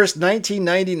 31st,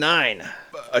 1999.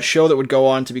 A show that would go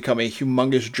on to become a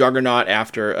humongous juggernaut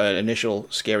after an initial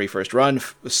scary first run.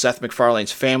 Seth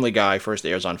MacFarlane's Family Guy first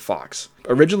airs on Fox.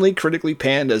 Originally critically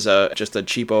panned as just a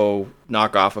cheapo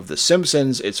knockoff of The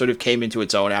Simpsons, it sort of came into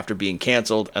its own after being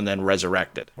canceled and then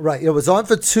resurrected. Right. It was on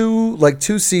for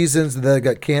two seasons and then it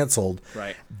got canceled.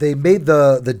 Right. They made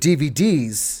the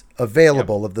DVDs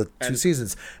available of the two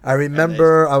seasons. I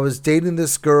remember I was dating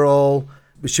this girl.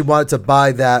 She wanted to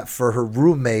buy that for her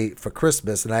roommate for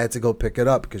Christmas, and I had to go pick it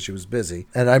up because she was busy.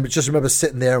 And I just remember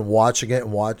sitting there and watching it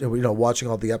and watching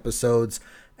all the episodes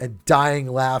and dying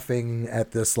laughing at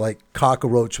this like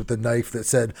cockroach with a knife that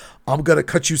said, "I'm gonna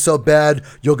cut you so bad,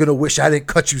 you're gonna wish I didn't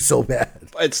cut you so bad."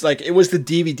 It's like it was the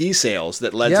DVD sales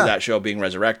that led to that show being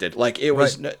resurrected. Like it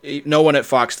was no one at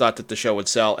Fox thought that the show would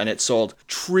sell, and it sold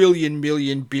trillion,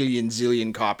 million, billion,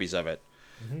 zillion copies of it.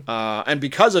 Mm-hmm. And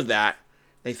because of that,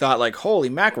 they thought like, holy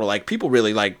mackerel, like people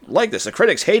really like this. The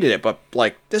critics hated it, but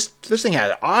like this thing had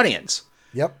an audience.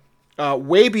 Yep.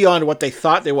 Way beyond what they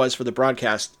thought there was for the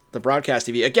broadcast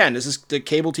TV. Again, this is the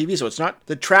cable TV, so it's not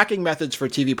the tracking methods for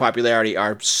TV popularity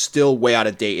are still way out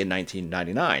of date in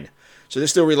 1999. So they're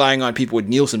still relying on people with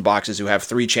Nielsen boxes who have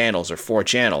 3 channels or 4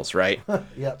 channels, right?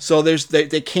 Yep. So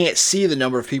they can't see the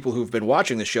number of people who've been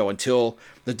watching the show until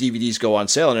the DVDs go on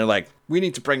sale, and they're like, we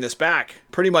need to bring this back.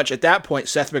 Pretty much at that point,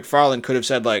 Seth MacFarlane could have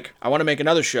said like, I want to make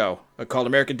another show called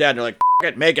American Dad. And they're like,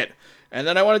 it, make it. And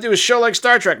then I want to do a show like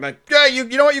Star Trek. And like, yeah, you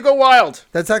know what? You go wild.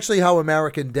 That's actually how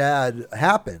American Dad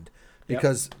happened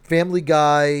because Family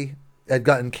Guy had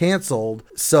gotten canceled,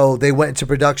 so they went into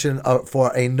production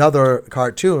for another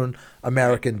cartoon,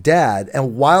 American Dad.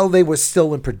 And while they were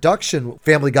still in production,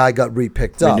 Family Guy got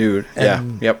repicked up. Renewed.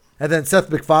 And then Seth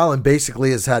MacFarlane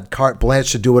basically has had carte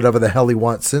blanche to do whatever the hell he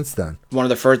wants since then.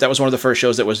 That was one of the first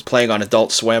shows that was playing on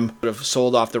Adult Swim. Would have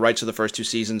sold off the rights of the first 2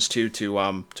 seasons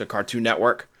to Cartoon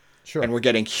Network. Sure. And we're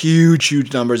getting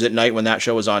huge numbers at night when that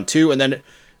show was on too. And then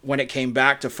when it came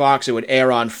back to Fox, it would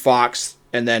air on Fox.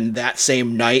 And then that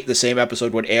same night, the same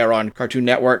episode would air on Cartoon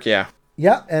Network. Yeah.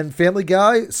 Yeah, and Family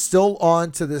Guy still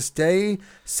on to this day.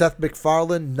 Seth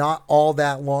MacFarlane, not all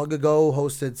that long ago,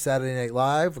 hosted Saturday Night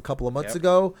Live a couple of months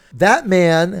ago. That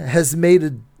man has made a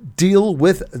deal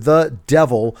with the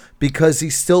devil because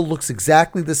he still looks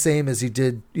exactly the same as he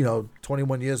did,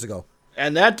 21 years ago.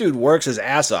 And that dude works his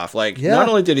ass off. Not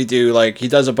only did he do, he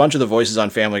does a bunch of the voices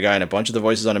on Family Guy and a bunch of the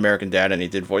voices on American Dad, and he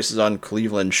did voices on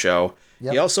Cleveland Show.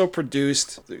 Yep. He also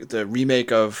produced the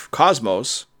remake of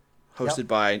Cosmos, hosted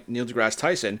by Neil deGrasse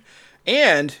Tyson,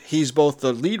 and he's both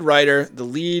the lead writer, the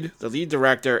lead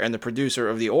director, and the producer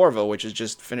of The Orville, which has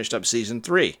just finished up season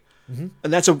 3. Mm-hmm.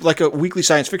 And that's a weekly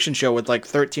science fiction show with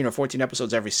 13 or 14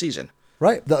 episodes every season.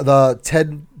 Right. The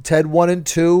Ted 1 and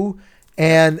 2,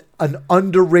 and an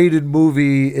underrated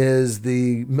movie is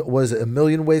was it A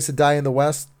Million Ways to Die in the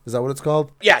West? Is that what it's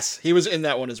called? Yes, he was in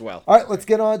that one as well. All right, let's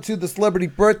get on to the celebrity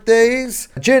birthdays.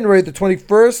 January the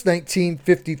 21st,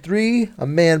 1953, a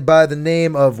man by the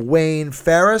name of Wayne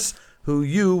Farris, who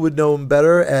you would know him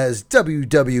better as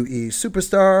WWE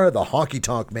superstar, the Honky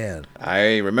Tonk Man.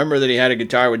 I remember that he had a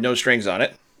guitar with no strings on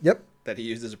it. Yep. That he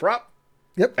used as a prop.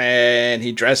 Yep. And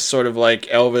he dressed sort of like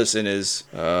Elvis in his,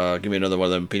 give me another one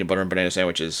of them peanut butter and banana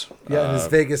sandwiches. Yeah, in his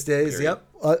Vegas days, period. Yep.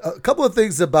 A couple of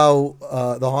things about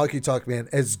the Honky Tonk Man.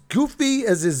 As goofy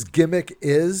as his gimmick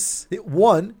is,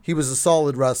 one, he was a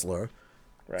solid wrestler.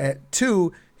 Right. And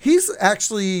two, he's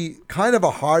actually kind of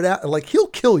a hard ass. He'll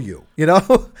kill you,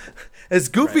 As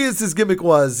goofy as his gimmick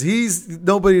was, he's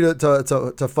nobody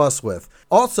to fuss with.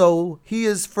 Also, he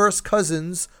is first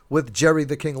cousins with Jerry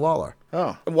the King Lawler.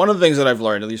 Oh. One of the things that I've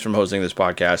learned, at least from hosting this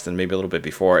podcast and maybe a little bit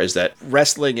before, is that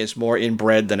wrestling is more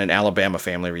inbred than an Alabama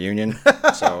family reunion.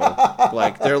 So,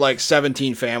 there are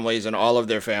 17 families, and all of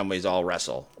their families all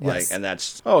wrestle. Yes. And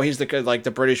that's, he's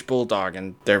the British Bulldog,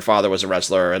 and their father was a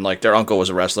wrestler, and their uncle was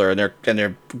a wrestler, and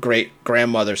their great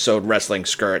grandmother sewed wrestling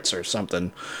skirts or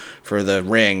something for the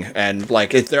ring, and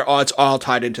it's all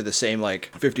tied into the same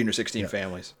 15 or 16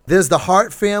 families. There's the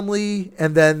Hart family,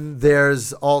 and then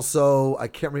there's also, I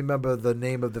can't remember the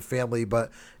name of the family, but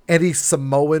any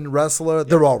Samoan wrestler,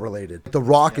 they're all related. The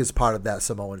Rock is part of that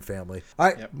Samoan family.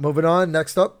 All right, moving on.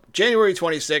 Next up, January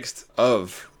 26th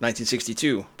of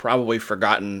 1962, probably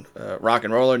forgotten rock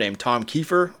and roller named Tom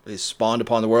Kiefer is spawned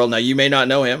upon the world. Now, you may not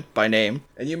know him by name,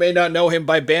 and you may not know him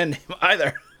by band name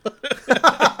either.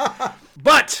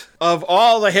 But of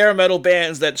all the hair metal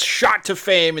bands that shot to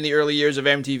fame in the early years of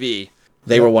MTV,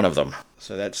 they were one of them.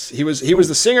 So he was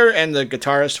the singer and the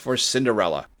guitarist for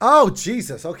Cinderella. Oh,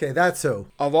 Jesus. Okay, that's who.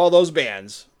 Of all those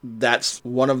bands, that's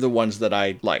one of the ones that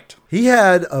I liked. He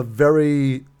had a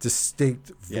very distinct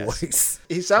voice. Yes.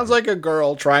 He sounds like a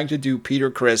girl trying to do Peter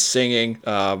Criss singing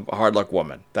Hard Luck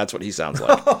Woman. That's what he sounds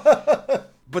like.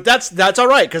 But that's all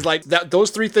right, because those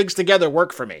three things together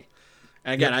work for me.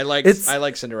 And again, I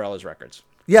like Cinderella's records.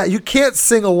 Yeah, you can't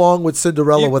sing along with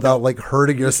Cinderella without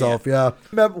hurting yourself. Yeah.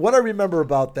 What I remember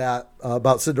about that,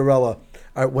 about Cinderella,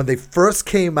 when they first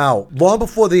came out, long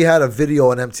before they had a video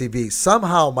on MTV,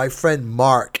 somehow my friend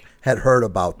Mark had heard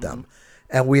about them.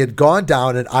 And we had gone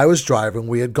down, and I was driving.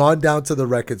 We had gone down to the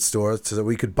record store so that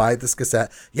we could buy this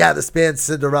cassette. Yeah, this band's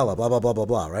Cinderella, blah, blah, blah, blah,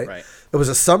 blah, right? It was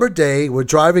a summer day. We're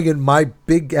driving in my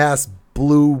big-ass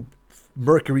blue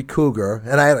Mercury Cougar,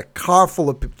 and I had a car full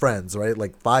of friends, right?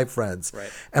 5 friends. Right.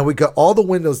 And we got all the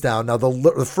windows down. Now,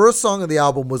 the first song on the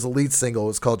album was a lead single. It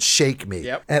was called Shake Me.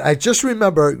 Yep. And I just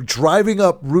remember driving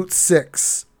up Route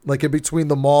 6, in between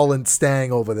the mall and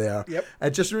Stang over there. Yep. I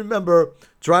just remember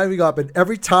driving up, and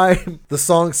every time the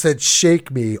song said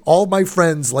Shake Me, all my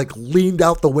friends, leaned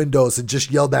out the windows and just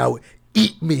yelled out,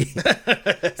 Eat me.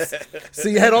 So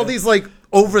you had all these, oversexed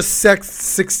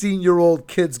 16-year-old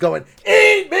kids going,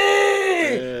 Eat me!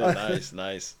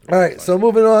 Nice. All right, so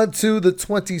moving on to the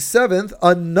 27th,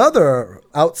 another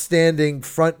outstanding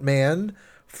front man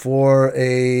for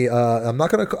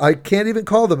I can't even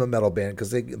call them a metal band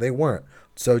because they weren't.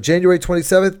 So January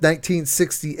 27th,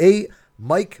 1968,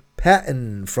 Mike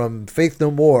Patton from Faith No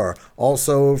More,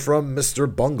 also from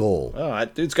Mr. Bungle. Oh,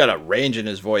 that dude's got a range in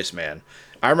his voice, man.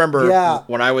 I remember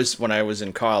when I was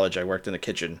in college, I worked in the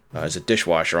kitchen as a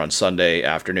dishwasher on Sunday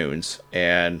afternoons,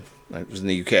 and I was in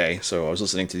the UK, so I was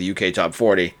listening to the UK Top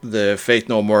 40. The Faith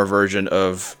No More version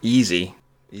of Easy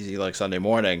Like Sunday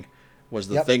Morning, was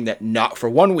the thing that for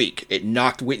 1 week, it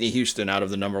knocked Whitney Houston out of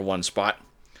the number 1 spot.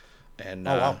 And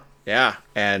wow. Yeah,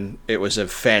 and it was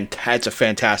it's a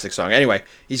fantastic song. Anyway,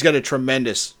 he's got a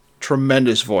tremendous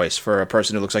voice for a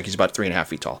person who looks like he's about 3.5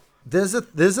 feet tall. There's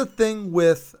a thing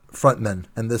with frontmen,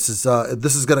 and this is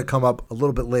going to come up a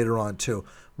little bit later on too.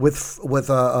 With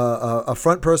a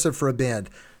front person for a band,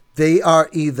 they are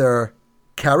either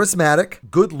charismatic,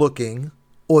 good looking,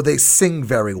 or they sing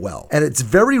very well. And it's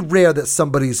very rare that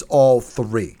somebody's all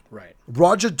three. Right.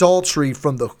 Roger Daltrey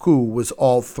from The Who was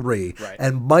all three. Right.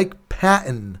 And Mike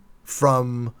Patton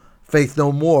from Faith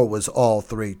No More was all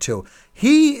three too.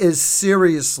 He is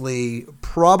seriously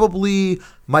probably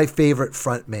my favorite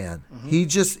front man.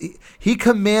 He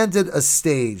commanded a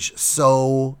stage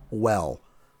so well.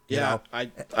 Yeah,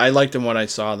 I liked them when I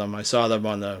saw them. I saw them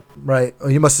on the... Right. Oh,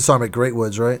 you must have saw him at Great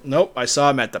Woods, right? Nope, I saw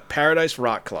them at the Paradise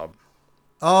Rock Club.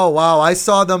 Oh, wow. I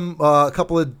saw them a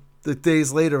couple of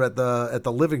days later at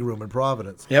the Living Room in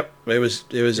Providence. Yep, it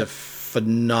was a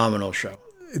phenomenal show.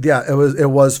 Yeah, it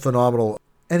was phenomenal.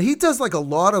 And he does like a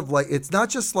lot of like, it's not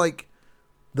just like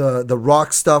the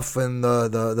rock stuff and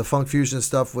the funk fusion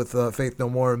stuff with Faith No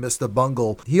More and Mr.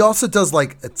 Bungle. He also does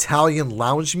like Italian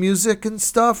lounge music and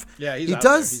stuff. Yeah, he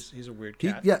does. He's a weird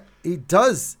cat. He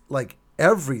does like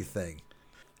everything.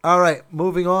 All right,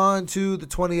 moving on to the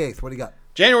 28th. What do you got?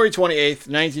 January 28th,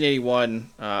 1981,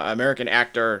 American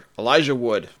actor Elijah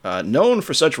Wood, known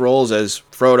for such roles as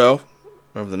Frodo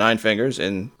of the Nine Fingers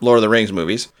in Lord of the Rings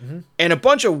movies, and a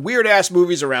bunch of weird-ass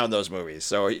movies around those movies.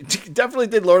 So he definitely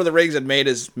did Lord of the Rings and made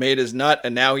his nut,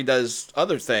 and now he does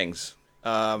other things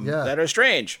that are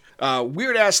strange.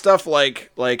 Weird-ass stuff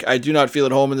like I Do Not Feel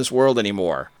at Home in This World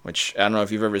Anymore, which I don't know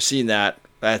if you've ever seen that.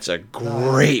 That's a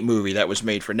great movie that was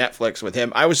made for Netflix with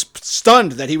him. I was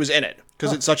stunned that he was in it,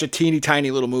 because it's such a teeny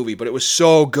tiny little movie, but it was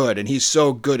so good, and he's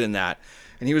so good in that.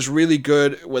 And he was really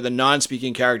good with a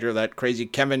non-speaking character, that crazy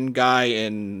Kevin guy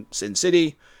in Sin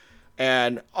City,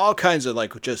 and all kinds of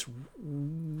like just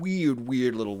weird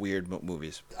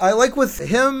movies. I like with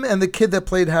him and the kid that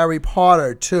played Harry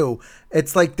Potter too.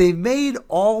 It's like they made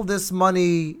all this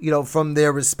money, from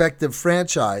their respective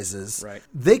franchises. Right.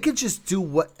 They could just do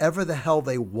whatever the hell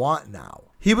they want now.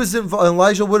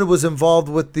 Elijah Wood was involved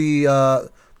with the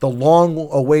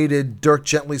long-awaited Dirk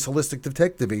Gently's Holistic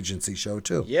Detective Agency show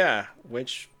too. Yeah,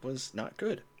 which was not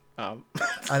good. I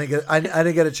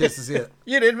didn't get a chance to see it.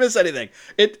 You didn't miss anything.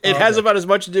 It has about as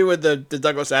much to do with the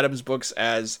Douglas Adams books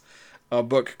as a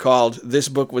book called "This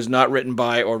Book Was Not Written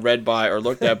by or Read by or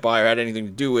Looked at by or Had Anything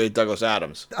to Do with Douglas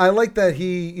Adams." I like that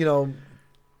he,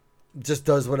 just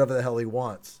does whatever the hell he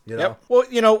wants. Yep. Well,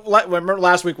 remember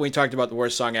last week when we talked about the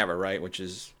worst song ever, right? Which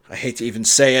is, I hate to even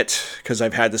say it because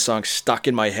I've had the song stuck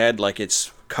in my head like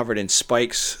it's covered in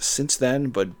spikes since then,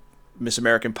 but Miss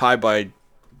American Pie by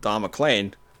Don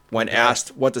McLean, when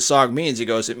asked what the song means, he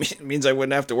goes, it means I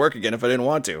wouldn't have to work again if I didn't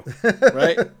want to.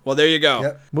 Right? Well, there you go.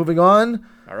 Yep. Moving on.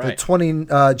 All right.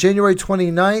 January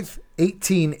 29th,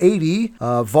 1880,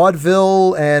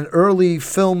 vaudeville and early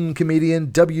film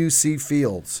comedian W.C.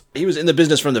 Fields. He was in the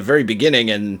business from the very beginning,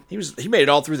 and he made it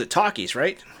all through the talkies,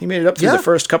 right? He made it up through the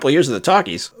first couple of years of the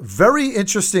talkies. Very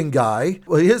interesting guy.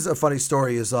 Well, here's a funny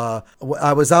story is I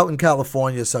was out in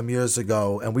California some years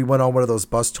ago, and we went on one of those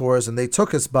bus tours, and they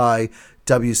took us by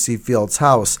W.C. Fields'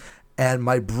 house. And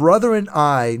my brother and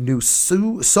I knew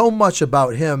so much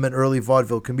about him and early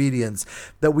vaudeville comedians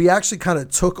that we actually kind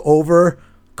of took over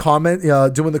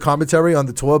doing the commentary on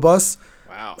the tour bus.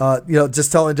 Wow.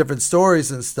 Just telling different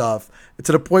stories and stuff,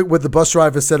 to the point where the bus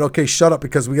driver said, "Okay, shut up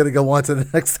because we got to go on to the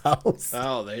next house."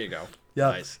 Oh, there you go.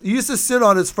 Yeah. Nice. He used to sit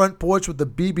on his front porch with the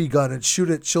BB gun and shoot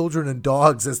at children and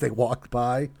dogs as they walked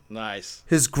by. Nice.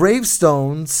 His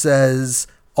gravestone says,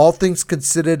 "All things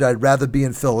considered, I'd rather be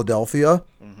in Philadelphia."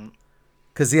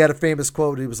 Because he had a famous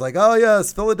quote. He was like, "Oh,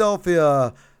 yes, Philadelphia.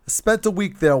 I spent a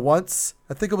week there once.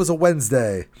 I think it was a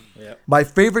Wednesday." Yep. My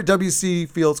favorite W.C.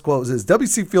 Fields quote is,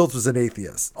 W.C. Fields was an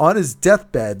atheist. On his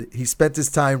deathbed, he spent his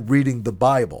time reading the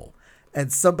Bible.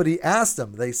 And somebody asked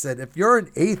him, they said, "If you're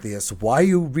an atheist, why are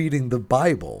you reading the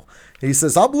Bible?" He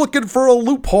says, "I'm looking for a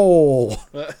loophole."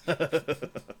 All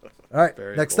right,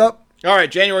 next up. All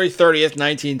right, January 30th,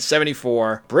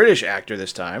 1974. British actor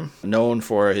this time, known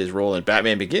for his role in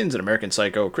Batman Begins and American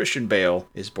Psycho, Christian Bale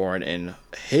is born in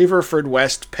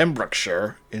Haverfordwest,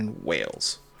 Pembrokeshire in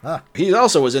Wales. He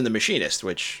also was in The Machinist,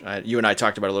 which you and I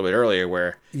talked about a little bit earlier,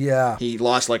 where he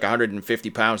lost like 150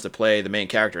 pounds to play the main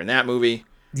character in that movie.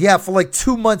 Yeah, for like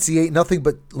 2 months he ate nothing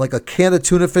but like a can of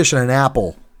tuna fish and an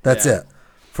apple. That's it.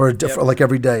 For like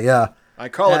every day, yeah. I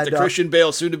call it the Christian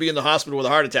Bale soon to be in the hospital with a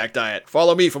heart attack diet.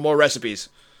 Follow me for more recipes.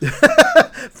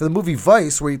 For the movie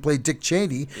Vice, where he played Dick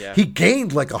Cheney, he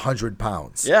gained like 100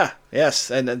 pounds. Yeah, yes,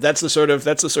 and that's the sort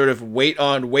of weight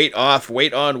on, weight off,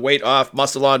 weight on, weight off,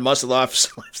 muscle on, muscle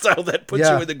off lifestyle that puts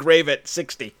you in the grave at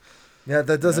 60. Yeah,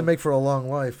 that doesn't make for a long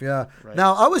life, yeah. Right.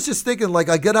 Now, I was just thinking, like,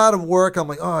 I get out of work, I'm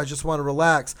like, oh, I just want to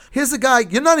relax. Here's a guy,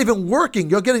 you're not even working,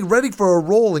 you're getting ready for a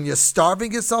role, and you're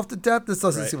starving yourself to death? This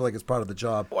doesn't seem like it's part of the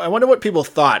job. I wonder what people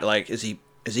thought, like, is he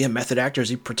Is he a method actor? Is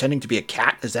he pretending to be a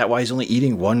cat? Is that why he's only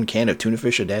eating 1 can of tuna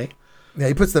fish a day? Yeah,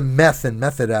 he puts the meth in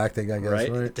method acting, I guess.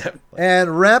 Right?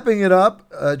 And wrapping it up,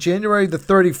 January the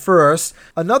 31st,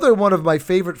 another one of my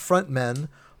favorite frontmen,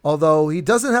 although he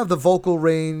doesn't have the vocal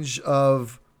range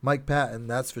of Mike Patton,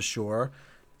 that's for sure.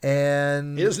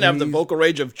 And he doesn't have the vocal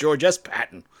range of George S.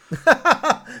 Patton.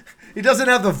 He doesn't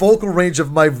have the vocal range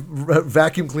of my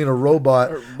vacuum cleaner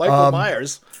robot. Or Michael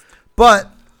Myers.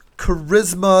 But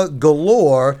charisma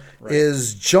galore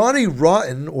is Johnny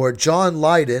Rotten, or John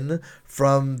Lydon,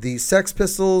 from the Sex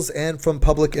Pistols and from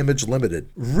Public Image Limited.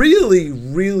 Really,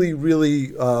 really, really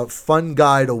fun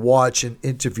guy to watch in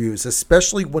interviews,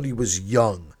 especially when he was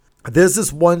young. There's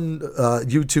this one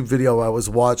YouTube video I was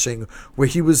watching where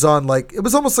he was on, like, it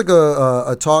was almost like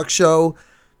a talk show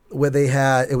where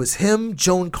it was him,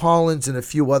 Joan Collins, and a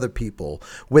few other people,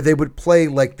 where they would play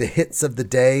like the hits of the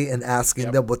day and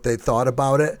asking them what they thought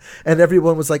about it. And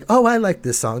everyone was like, oh, I like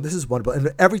this song. This is wonderful.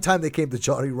 And every time they came to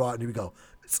Johnny Rotten, he would go,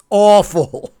 it's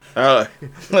awful.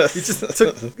 He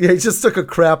just took a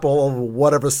crap all over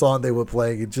whatever song they were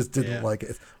playing. He just didn't like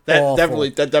it. That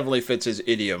definitely fits his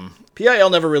idiom. PIL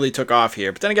never really took off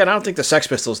here. But then again, I don't think the Sex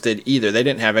Pistols did either. They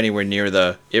didn't have anywhere near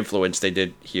the influence they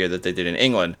did here that they did in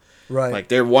England. Right. Like,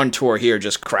 their one tour here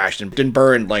just crashed and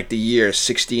burned like the year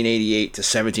 1688 to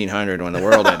 1700 when the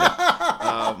world ended.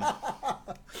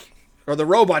 Or the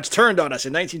robots turned on us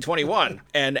in 1921.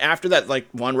 And after that, like,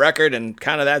 one record and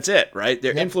kind of that's it, right?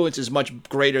 Their influence is much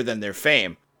greater than their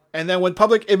fame. And then with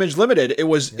Public Image Limited, it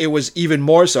was even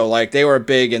more so. Like, they were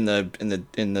big in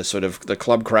the sort of the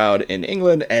club crowd in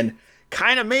England and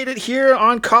kind of made it here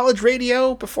on college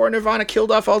radio before Nirvana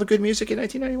killed off all the good music in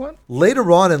 1991.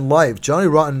 Later on in life, Johnny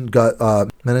Rotten got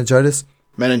meningitis.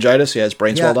 Meningitis, his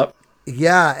brain swelled up.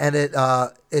 Yeah, and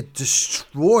it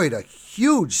destroyed a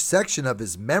huge section of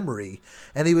his memory,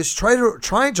 and he was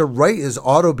trying to write his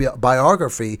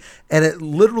autobiography, and it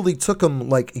literally took him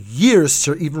like years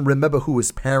to even remember who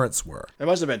his parents were. It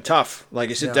must have been tough. Like,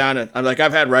 you sit down and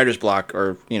I've had writer's block,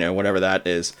 or whatever that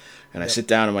is. And I sit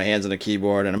down with my hands on the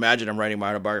keyboard and imagine I'm writing my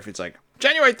autobiography. It's like,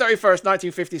 January 31st,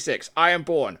 1956. I am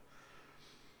born.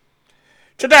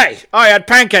 Today, I had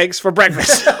pancakes for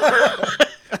breakfast.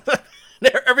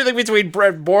 Everything between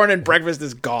born and breakfast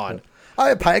is gone. I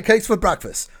had pancakes for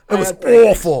breakfast. It was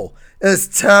awful. It was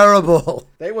terrible.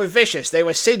 They were vicious. They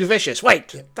were Sid Vicious.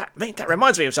 Wait, that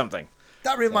reminds me of something.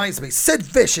 That reminds me. Sid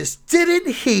Vicious,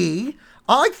 didn't he?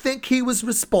 I think he was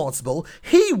responsible.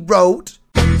 He wrote...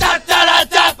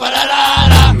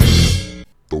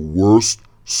 The worst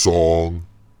song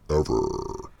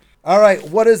ever. All right,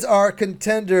 what is our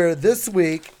contender this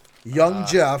week, Young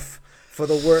Jeff, for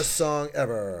the worst song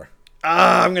ever?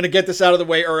 I'm going to get this out of the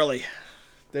way early.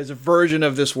 There's a version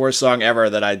of this worst song ever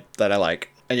that I like.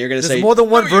 And you're going to say... There's more than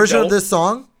one version of this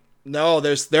song? No,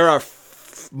 there are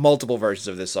multiple versions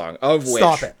of this song, of which...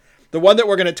 Stop it. The one that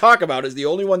we're going to talk about is the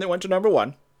only one that went to number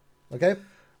 1. Okay.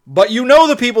 But you know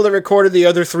the people that recorded the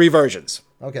other 3 versions.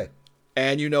 Okay.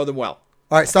 And you know them well.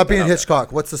 All right, stop being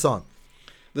Hitchcock. What's the song?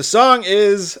 The song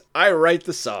is I Write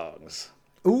the Songs.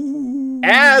 Ooh.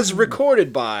 As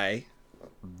recorded by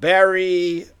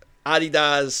Barry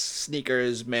Adidas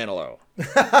Sneakers Manilow.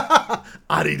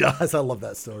 Adidas. I love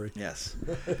that story. Yes.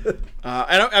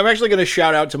 And I'm actually going to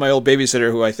shout out to my old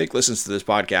babysitter who I think listens to this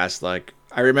podcast. Like,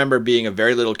 I remember being a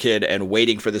very little kid and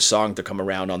waiting for this song to come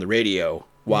around on the radio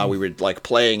while we were like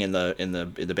playing in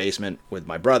the basement with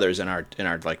my brothers in our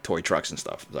like toy trucks and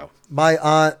stuff. So my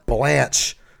Aunt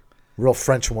Blanche, real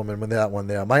French woman with that one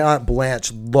there. My Aunt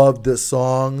Blanche loved this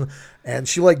song, and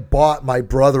she like bought my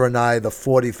brother and I the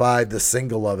 45, the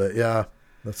single of it. Yeah.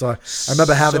 That's all. I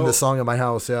remember having this song in my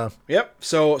house. Yeah. Yep.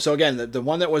 So again, the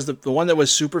one that was the one that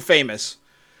was super famous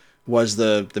was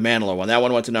the Manilow one. That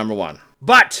one went to number 1.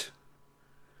 But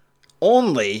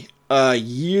only a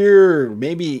year,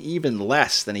 maybe even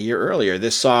less than a year earlier,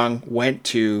 this song went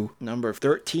to number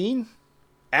 13,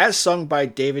 as sung by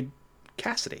David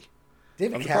Cassidy.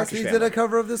 David Cassidy did a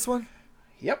cover of this one?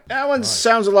 Yep. That one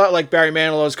sounds a lot like Barry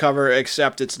Manilow's cover,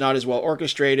 except it's not as well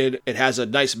orchestrated. It has a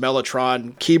nice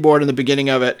Mellotron keyboard in the beginning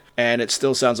of it, and it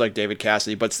still sounds like David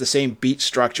Cassidy, but it's the same beat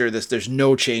structure. There's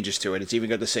no changes to it. It's even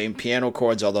got the same piano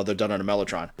chords, although they're done on a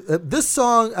Mellotron. This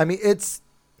song, I mean, it's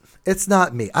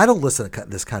not me. I don't listen to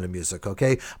this kind of music,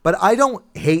 okay? But I don't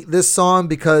hate this song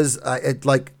because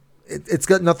it's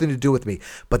got nothing to do with me.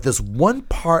 But there's one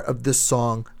part of this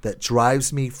song that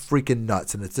drives me freaking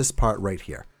nuts, and it's this part right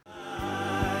here.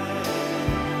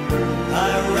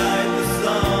 I write the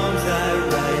songs.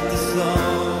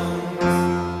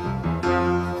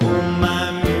 Oh,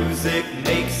 my music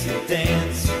makes you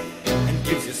dance and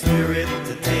gives you spirit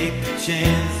to take a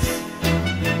chance.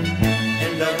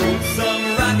 And wrote some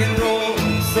rock and roll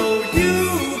so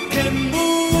you can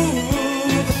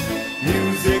move.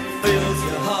 Music fills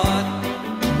your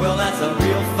heart. Well, that's a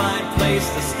real fine place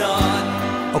to start.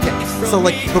 Okay, so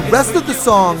like the rest of the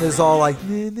song is all like,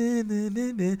 "Na, na, na,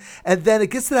 na, na," and then it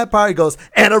gets to that part. It goes,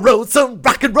 and I wrote some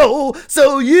rock and roll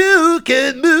so you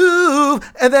can move,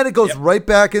 and then it goes right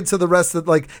back into the rest of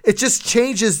like it just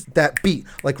changes that beat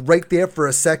like right there for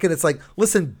a second. It's like,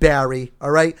 listen, Barry,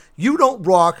 all right, you don't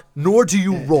rock nor do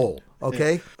you roll.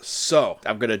 Okay, So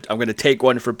I'm gonna take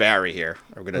one for Barry here.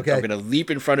 I'm Okay. gonna leap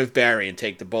in front of Barry and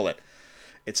take the bullet.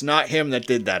 It's not him that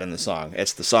did that in the song.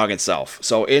 It's the song itself.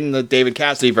 So in the David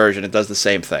Cassidy version, it does the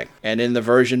same thing. And in the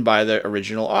version by the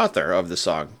original author of the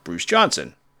song, Bruce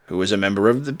Johnson, who is a member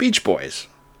of the Beach Boys,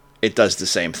 it does the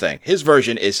same thing. His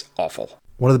version is awful.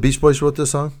 one of the Beach Boys wrote this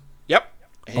song. Yep.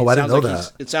 Oh, I didn't know sounds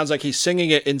that. It sounds like he's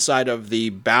singing it inside of the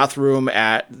bathroom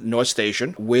at North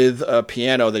Station with a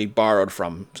piano that he borrowed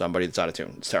from somebody that's out of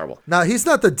tune. It's terrible. Now he's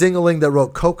not the dingaling that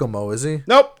wrote Kokomo, is he?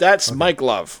 Nope, that's Mike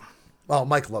Love. Oh,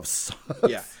 Mike loves.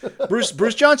 Yeah.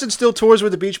 Bruce Johnson still tours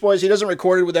with the Beach Boys. He doesn't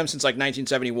record with them since like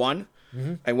 1971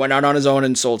 and went out on his own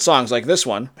and sold songs like this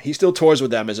one. He still tours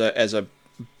with them as a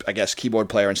I guess, keyboard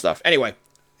player and stuff. Anyway,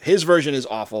 his version is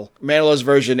awful. Manilow's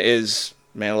version is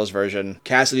Manilow's version.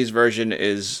 Cassidy's version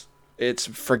is, it's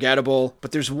forgettable.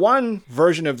 But there's one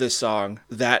version of this song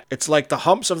that it's like the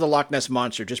humps of the Loch Ness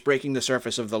Monster just breaking the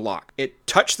surface of the loch. It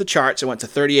touched the charts and went to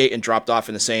 38 and dropped off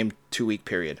in the same 2-week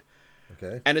period.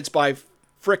 Okay. And it's by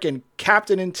frickin'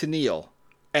 Captain and Tennille,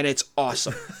 and it's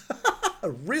awesome.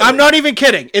 Really? I'm not even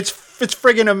kidding. It's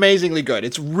friggin' amazingly good.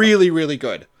 It's really, really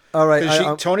good. All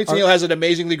right. Tony Tennille has an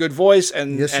amazingly good voice,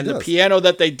 and Yes, she the does. piano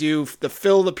that they do,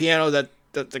 the piano that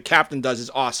the Captain does is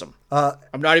awesome.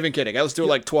 I'm not even kidding. Let's do it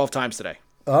like 12 times today.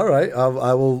 All right, I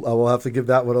will have to give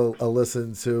that one a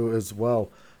listen to as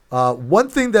well. One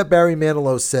thing that Barry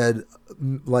Manilow said,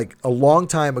 like a long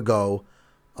time ago,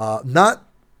 not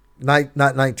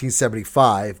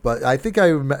 1975, but I think I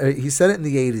remember, he said it in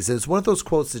the 80s. It's one of those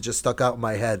quotes that just stuck out in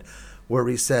my head, where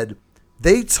he said,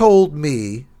 "They told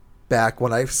me back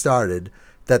when I started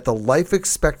that the life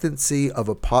expectancy of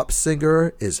a pop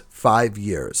singer is 5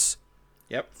 years."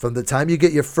 Yep. From the time you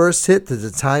get your first hit to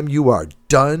the time you are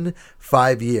done,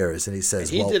 5 years. And he says,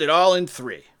 He did it all in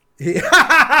 3.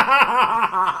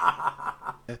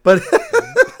 but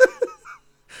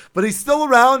but he's still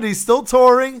around. He's still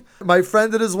touring. My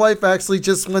friend and his wife actually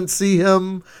just went to see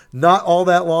him not all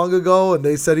that long ago, and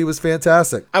they said he was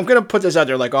fantastic. I'm going to put this out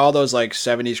there. Like all those like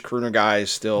 70s crooner guys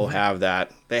still have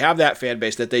that. They have that fan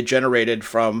base that they generated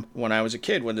from when I was a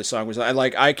kid when this song was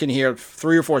I can hear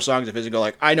 3 or 4 songs of his and go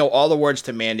like, I know all the words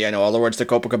to Mandy. I know all the words to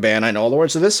Copacabana. I know all the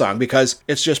words to this song because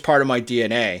it's just part of my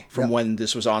DNA from when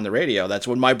this was on the radio. That's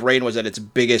when my brain was at its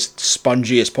biggest,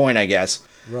 spongiest point, I guess.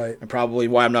 Right. And probably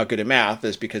why I'm not good at math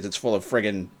is because it's full of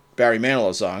friggin' Barry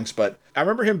Manilow songs. But I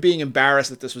remember him being embarrassed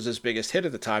that this was his biggest hit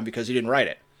at the time because he didn't write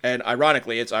it. And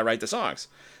ironically, it's I write the songs.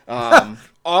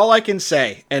 All I can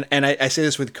say, and I say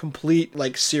this with complete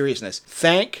like seriousness,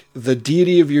 thank the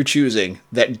deity of your choosing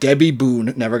that Debbie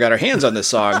Boone never got her hands on this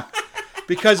song.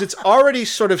 Because it's already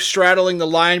sort of straddling the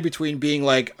line between being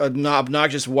like an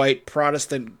obnoxious white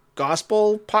Protestant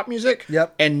gospel pop music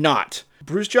and not.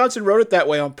 Bruce Johnson wrote it that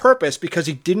way on purpose because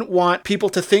he didn't want people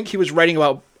to think he was writing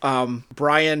about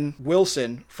Brian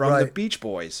Wilson from the Beach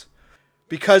Boys.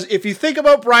 Because if you think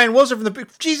about Brian Wilson from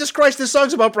Jesus Christ, this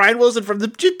song's about Brian Wilson from the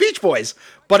Beach Boys,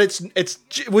 but it's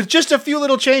with just a few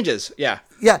little changes. Yeah.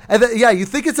 Yeah, and then, you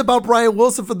think it's about Brian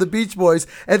Wilson from the Beach Boys,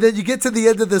 and then you get to the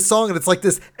end of this song, and it's like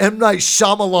this M. Night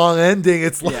Shyamalan ending.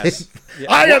 It's like,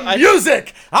 I am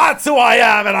music. That's who I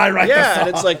am, and I write the song.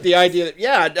 And it's like the idea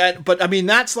that, but I mean,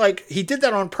 that's like, he did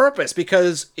that on purpose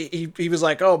because he was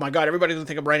like, oh my God, everybody doesn't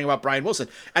think I'm writing about Brian Wilson.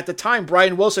 At the time,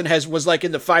 Brian Wilson was like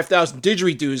in the 5,000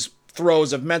 didgeridoos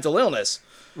throes of mental illness.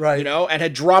 Right. You know, and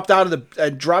had dropped out of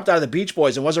the Beach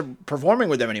Boys and wasn't performing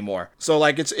with them anymore. So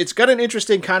like it's got an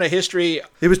interesting kind of history.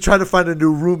 He was trying to find a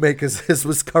new roommate because his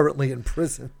was currently in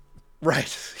prison.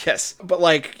 Right. Yes. But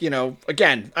like, you know,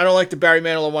 again, I don't like the Barry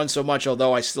Manilow one so much,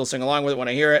 although I still sing along with it when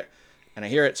I hear it, and I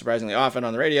hear it surprisingly often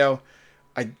on the radio.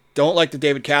 I don't like the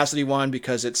David Cassidy one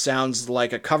because it sounds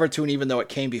like a cover tune even though it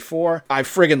came before. I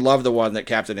friggin' love the one that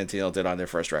Captain and Tennille did on their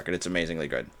first record. It's amazingly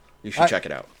good. You should check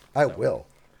it out. I will.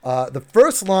 The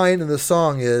first line in the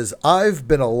song is, I've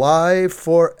been alive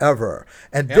forever.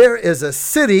 And there is a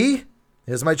city.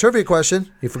 Here's my trivia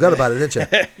question. You forgot about it, didn't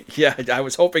you? Yeah, I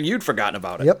was hoping you'd forgotten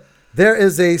about it. Yep. There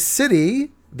is a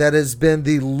city that has been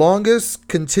the longest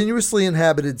continuously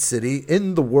inhabited city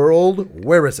in the world.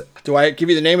 Where is it? Do I give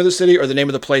you the name of the city or the name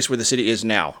of the place where the city is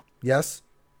now? Yes.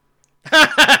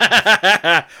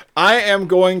 I am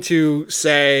going to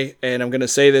say, and I'm going to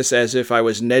say this as if I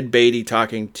was Ned Beatty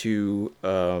talking to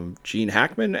Gene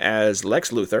Hackman as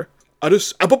Lex Luthor.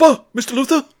 Addis Ababa, Mr.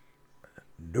 Luthor.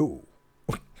 No.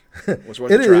 Was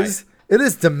worth a try. It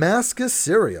is Damascus,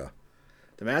 Syria.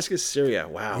 Damascus, Syria.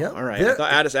 Wow. Yep. All right. I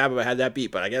thought Addis Ababa had that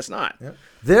beat, but I guess not. Yep.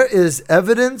 There is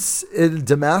evidence in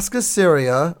Damascus,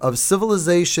 Syria of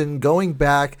civilization going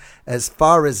back as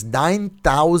far as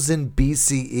 9,000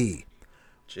 BCE.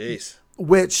 Jeez.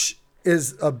 Which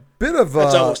is a bit of a...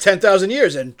 That's almost 10,000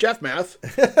 years in Jeff math.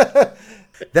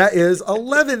 That is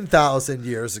 11,000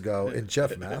 years ago in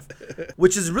Jeff math,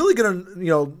 which is really going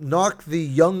to, knock the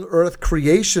young Earth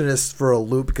creationists for a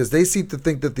loop, because they seem to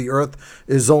think that the Earth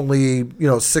is only,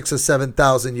 6,000 or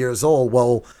 7,000 years old.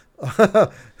 Well,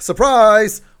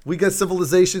 surprise, we get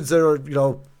civilizations that are,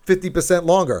 50%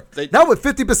 longer. Now with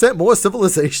 50% more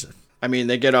civilization. I mean,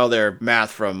 they get all their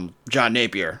math from John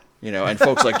Napier, and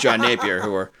folks like John Napier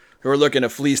who are looking to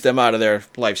fleece them out of their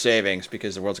life savings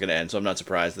because the world's going to end. So I'm not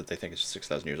surprised that they think it's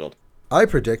 6,000 years old. I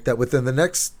predict that within the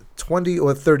next 20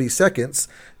 or 30 seconds,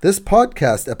 this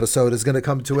podcast episode is going to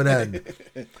come to an end.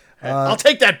 I'll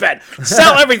take that bet.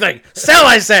 Sell everything. Sell,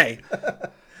 I say.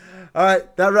 All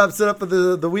right, that wraps it up for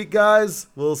the week, guys.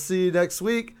 We'll see you next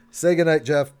week. Say goodnight,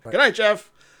 Jeff. Good night,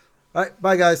 Jeff. All right,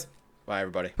 bye, guys. Bye,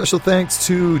 everybody. Special thanks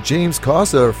to James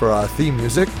Costa for our theme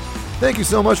music. Thank you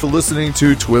so much for listening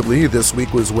to Twibbly. This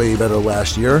week was way better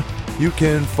last year. You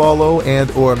can follow and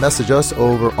or message us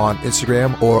over on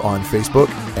Instagram or on Facebook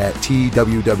at TWWWBLY.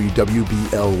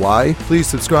 Please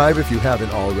subscribe if you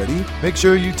haven't already. Make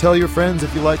sure you tell your friends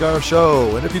if you like our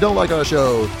show. And if you don't like our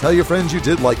show, tell your friends you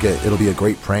did like it. It'll be a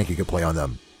great prank you can play on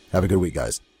them. Have a good week,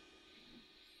 guys.